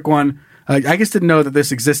another quick one. I just didn't know that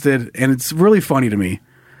this existed, and it's really funny to me.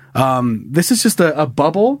 This is just a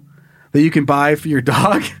bubble that you can buy for your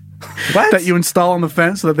dog that you install on the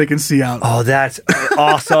fence so that they can see out. Oh, that's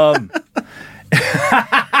awesome.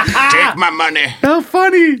 Take my money. How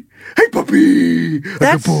funny. Hey, puppy.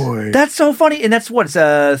 That's a boy. That's so funny. And that's what?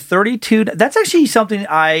 It's 32. That's actually something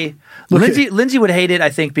Lindsay would hate it, I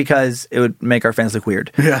think, because it would make our fans look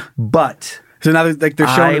weird. Yeah. But. So now they're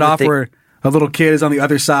showing it off where a little kid is on the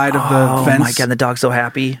other side of the fence. Oh my God, the dog's so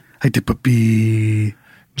happy. Hey, puppy.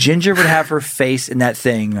 Ginger would have her face in that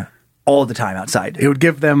thing all the time outside. It would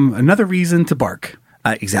give them another reason to bark.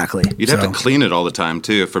 Exactly. You'd have to clean it all the time,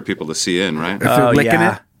 too, for people to see in, right? If they're licking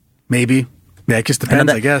it, maybe. Yeah, it just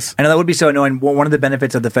depends, I guess. I know that would be so annoying. One of the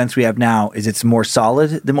benefits of the fence we have now is it's more solid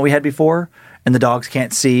than what we had before, and the dogs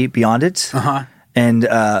can't see beyond it. Uh-huh. And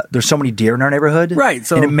there's so many deer in our neighborhood. Right.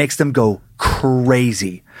 So, and it makes them go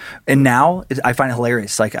crazy. And now I find it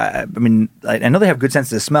hilarious. Like, I mean, I know they have good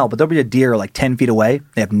sense of smell, but there'll be a deer like 10 feet away.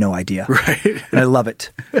 They have no idea. Right. And I love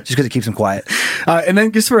it just because it keeps them quiet. And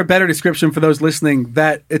then just for a better description for those listening,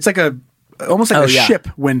 that it's like almost like a ship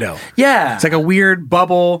window. Yeah. It's like a weird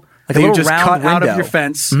bubble. Like that a you little just round cut out of window. your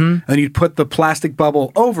fence, and then you'd put the plastic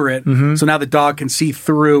bubble over it, so now the dog can see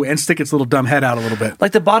through and stick its little dumb head out a little bit.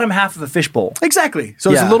 Like the bottom half of a fishbowl. Exactly.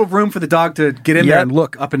 So there's a little room for the dog to get in there and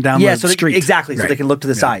look up and down the street. Exactly, so they can look to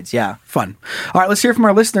the sides, Fun. All right, let's hear from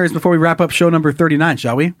our listeners before we wrap up show number 39,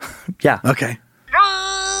 shall we? Yeah. Okay.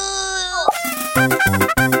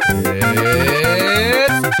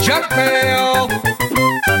 It's Junk Mail!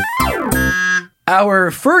 Our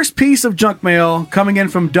first piece of junk mail coming in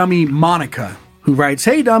from dummy Monica, who writes,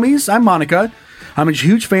 "Hey dummies, I'm Monica. I'm a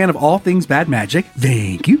huge fan of all things bad magic.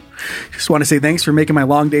 Thank you. Just want to say thanks for making my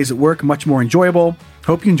long days at work much more enjoyable.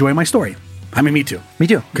 Hope you enjoy my story." I mean, me too. Me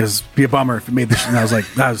too. Because it'd be a bummer if it made this. And I was like,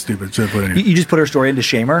 that was stupid. Should have put it in here. You just put her story in to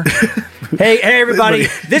shame her? hey, everybody.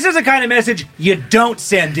 This is the kind of message you don't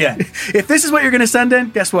send in. If this is what you're going to send in,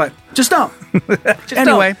 guess what? Just don't.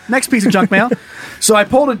 Anyway, next piece of junk mail. So I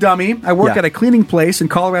pulled a dummy. I work at a cleaning place in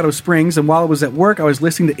Colorado Springs, and while I was at work, I was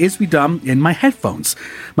listening to Is We Dumb in my headphones.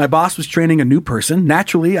 My boss was training a new person.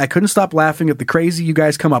 Naturally, I couldn't stop laughing at the crazy you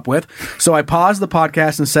guys come up with, so I paused the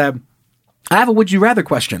podcast and said, I have a would you rather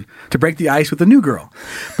question to break the ice with a new girl.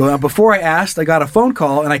 But before I asked, I got a phone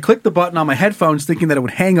call and I clicked the button on my headphones thinking that it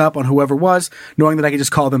would hang up on whoever was, knowing that I could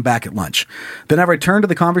just call them back at lunch. Then I returned to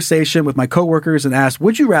the conversation with my coworkers and asked,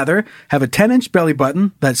 would you rather have a 10-inch belly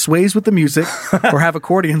button that sways with the music or have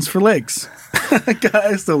accordions for legs? God,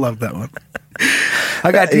 I still love that one.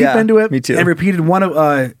 I got deep into it. Me too. And repeated one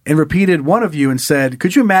of you and said,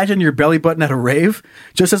 could you imagine your belly button at a rave?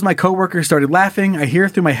 Just as my coworker started laughing, I hear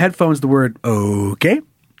through my headphones the word, okay,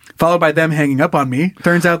 followed by them hanging up on me.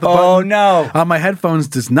 Turns out the button on my headphones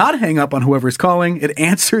does not hang up on whoever's calling. It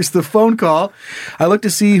answers the phone call. I looked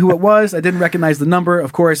to see who it was. I didn't recognize the number.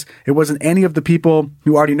 Of course, it wasn't any of the people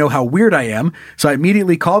who already know how weird I am. So I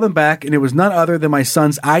immediately called them back, and it was none other than my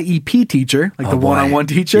son's IEP teacher, like the one-on-one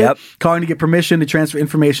teacher, calling to get permission to transfer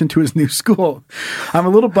information to his new school. I'm a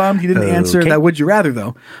little bummed he didn't answer that would you rather,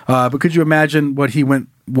 though. But could you imagine what he went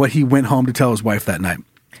home to tell his wife that night?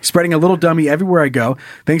 Spreading a little dummy everywhere I go.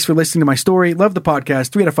 Thanks for listening to my story. Love the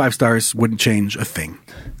podcast. 3 out of 5 stars. Wouldn't change a thing.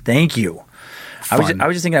 Thank you. I was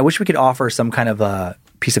just thinking, I wish we could offer some kind of a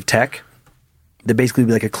piece of tech that basically would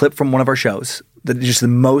be like a clip from one of our shows that is just the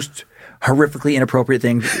most horrifically inappropriate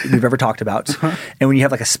thing we've ever talked about. And when you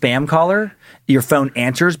have like a spam caller, your phone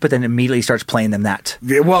answers, but then immediately starts playing them that.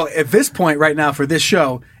 Well, at this point right now for this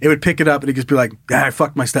show, it would pick it up and it'd just be like, I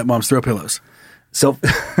fucked my stepmom's throw pillows. So,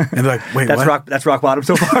 and like, wait, that's what? That's rock bottom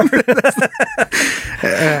so far. I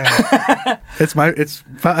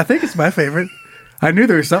think it's my favorite. I knew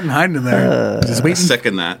there was something hiding in there. Just waiting.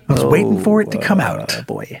 Second that. I was waiting for it to come out.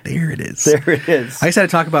 Boy, there it is. There it is. I just had to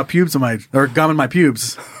talk about pubes or gum in my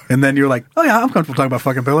pubes, and then you're like, oh yeah, I'm comfortable talking about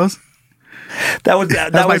fucking pillows. That was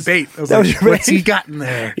my bait. I was that like, was your what's bait. he got in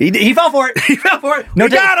there? He fell for it. He fell for it. No,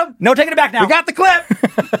 We got him. No taking it back now. We got the clip.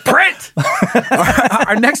 Print.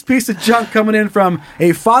 Our next piece of junk coming in from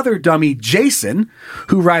a father dummy, Jason,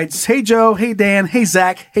 who writes, "Hey Joe, hey Dan, hey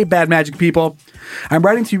Zach, hey Bad Magic people. I'm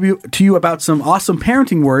writing to you about some awesome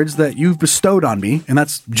parenting words that you've bestowed on me, and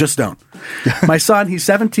that's just don't. My son, he's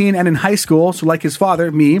 17 and in high school, so like his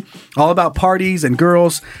father, me, all about parties and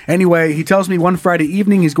girls. Anyway, he tells me one Friday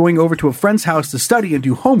evening he's going over to a friend's house to study and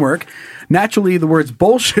do homework. Naturally, the words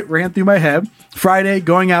bullshit ran through my head. Friday,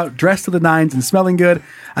 going out dressed to the nines and smelling good.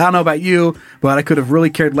 I don't know about you, but I could have really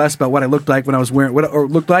cared less about what I looked like when I was wearing, what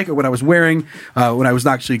I was wearing when I was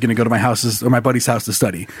actually going to go to my buddy's house to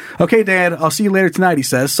study. Okay, Dad, I'll see you later tonight," he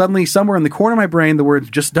says. Suddenly, somewhere in the corner of my brain, the words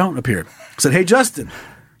 "just don't" appeared. I said, "Hey, Justin,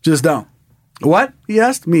 just don't." "What?" he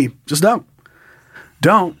asked. "Me, just don't."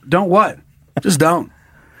 Don't what? Just don't.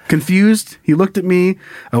 Confused, he looked at me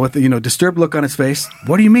with a disturbed look on his face.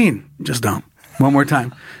 "What do you mean? Just don't." One more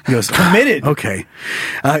time. He goes, committed. Okay.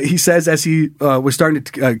 He says as he was starting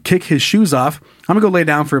to kick his shoes off, "I'm going to go lay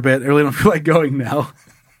down for a bit. I really don't feel like going now."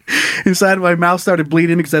 Inside, my mouth started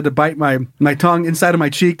bleeding because I had to bite my tongue inside of my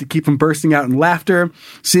cheek to keep from bursting out in laughter.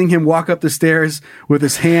 Seeing him walk up the stairs with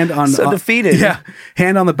his hand on... defeated. Yeah.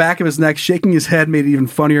 Hand on the back of his neck, shaking his head made it even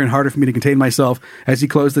funnier and harder for me to contain myself. As he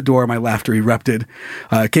closed the door, my laughter erupted.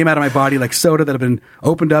 It came out of my body like soda that had been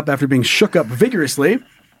opened up after being shook up vigorously.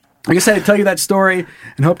 I guess I had to tell you that story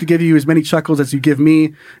and hope to give you as many chuckles as you give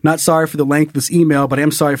me. Not sorry for the length of this email, but I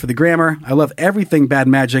am sorry for the grammar. I love everything Bad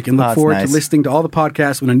Magic and look forward to listening to all the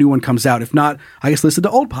podcasts when a new one comes out. If not, I guess listen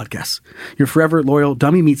to old podcasts. Your forever loyal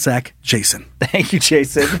dummy meat sack, Jason. Thank you,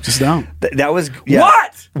 Jason. Just don't. That was... Yeah.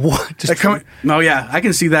 What? Just no, yeah. I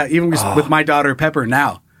can see that even with my daughter, Pepper,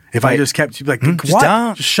 now. If I just kept... She'd be like, Just what?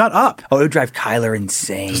 don't. Just shut up. Oh, it would drive Kyler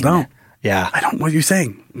insane. Just don't. Yeah. What are you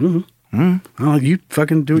saying? Mm-hmm. Oh, you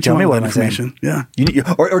fucking do what Tell you me want what with I'm information. saying.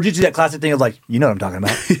 Yeah. Or did you do that classic thing of like, you know what I'm talking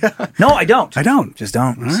about? No, I don't. I don't. Just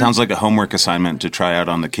don't. Sounds like a homework assignment to try out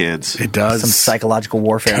on the kids. It does. Some psychological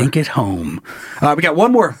warfare. Take it home. We got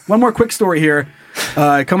one more quick story here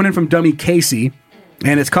coming in from Dummy Casey.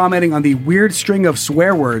 And it's commenting on the weird string of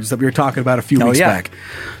swear words that we were talking about a few weeks back.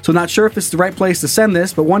 So not sure if this is the right place to send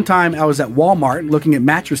this, but one time I was at Walmart looking at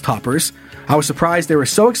mattress toppers. I was surprised they were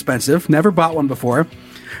so expensive, never bought one before,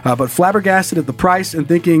 but flabbergasted at the price and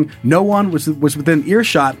thinking no one was within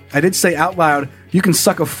earshot, I did say out loud, "You can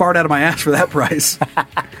suck a fart out of my ass for that price."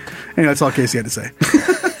 Anyway, that's all Casey had to say.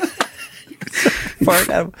 Fart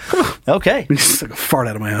out. Okay. You suck a fart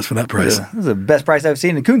out of my ass for that price. This is the best price I've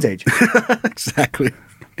seen in Coon's age. Exactly.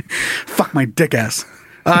 Fuck my dick ass.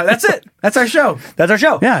 That's it. That's our show. That's our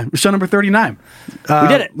show. Yeah, show number 39. We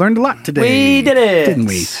did it. Learned a lot today. We did it. Didn't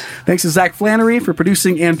we? Thanks to Zach Flannery for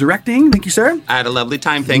producing and directing. Thank you, sir. I had a lovely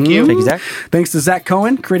time. Thank you. Thank you, Zach. Thanks to Zach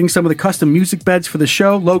Cohen, creating some of the custom music beds for the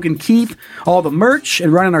show. Logan Keith, all the merch,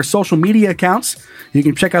 and running our social media accounts. You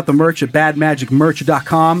can check out the merch at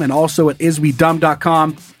badmagicmerch.com and also at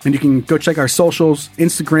iswedumb.com. And you can go check our socials,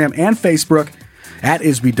 Instagram and Facebook at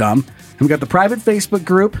iswedumb. And we got the private Facebook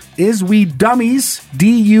group, Is We Dummies,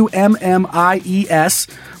 Dummies,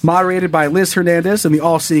 moderated by Liz Hernandez and the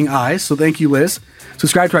All-Seeing Eyes. So thank you, Liz.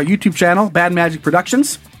 Subscribe to our YouTube channel, Bad Magic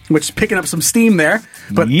Productions, which is picking up some steam there.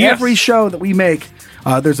 But every show that we make,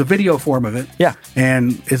 there's a video form of it. Yeah.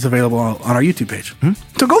 And it's available on our YouTube page.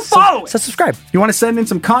 So go follow it. So subscribe. You want to send in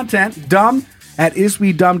some content, dumb at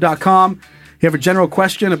iswedumb.com. You have a general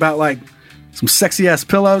question about like some sexy ass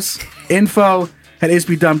pillows, info at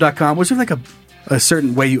iswedumb.com. Was there like a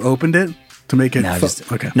certain way you opened it to make it?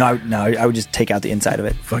 Okay. No, I would just take out the inside of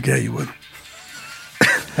it. Fuck yeah, you would.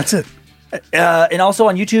 That's it. And also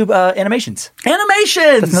on YouTube, animations.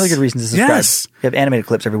 Animations! That's another good reason to subscribe. Yes. We have animated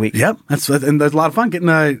clips every week. Yep. And there's a lot of fun getting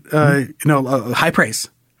high praise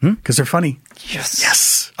because they're funny. Yes.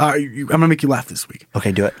 Yes. I'm going to make you laugh this week.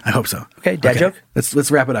 Okay, do it. I hope so. Okay, dad joke?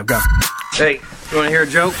 Let's wrap it up. Go. Hey, you want to hear a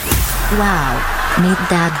joke? Wow, neat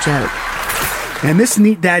dad joke. And this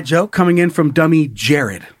neat dad joke coming in from dummy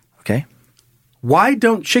Jared. Okay. Why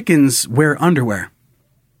don't chickens wear underwear?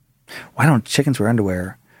 Why don't chickens wear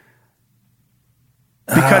underwear?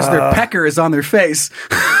 Because their pecker is on their face.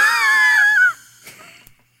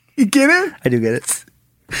 You get it? I do get it.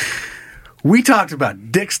 We talked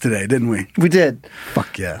about dicks today, didn't we? We did.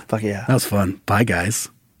 Fuck yeah. Fuck yeah. That was fun. Bye, guys.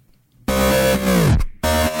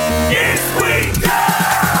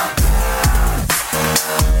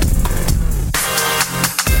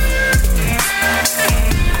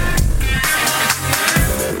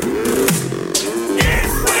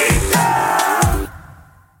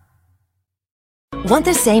 Want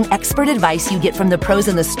the same expert advice you get from the pros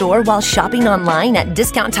in the store while shopping online at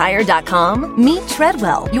DiscountTire.com? Meet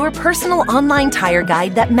Treadwell, your personal online tire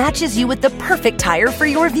guide that matches you with the perfect tire for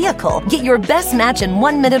your vehicle. Get your best match in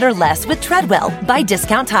 1 minute or less with Treadwell by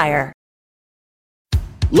Discount Tire.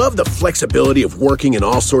 Love the flexibility of working in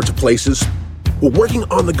all sorts of places? Well, working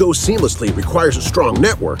on the go seamlessly requires a strong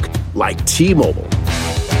network like T-Mobile.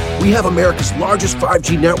 We have America's largest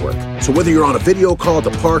 5G network, so whether you're on a video call at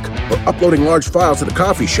the park or uploading large files at a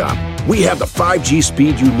coffee shop, we have the 5G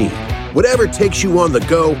speed you need. Whatever takes you on the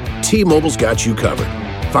go, T-Mobile's got you covered.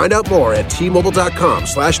 Find out more at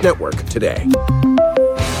T-Mobile.com/network today.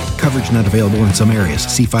 Coverage not available in some areas.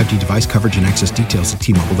 See 5G device coverage and access details at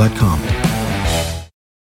T-Mobile.com.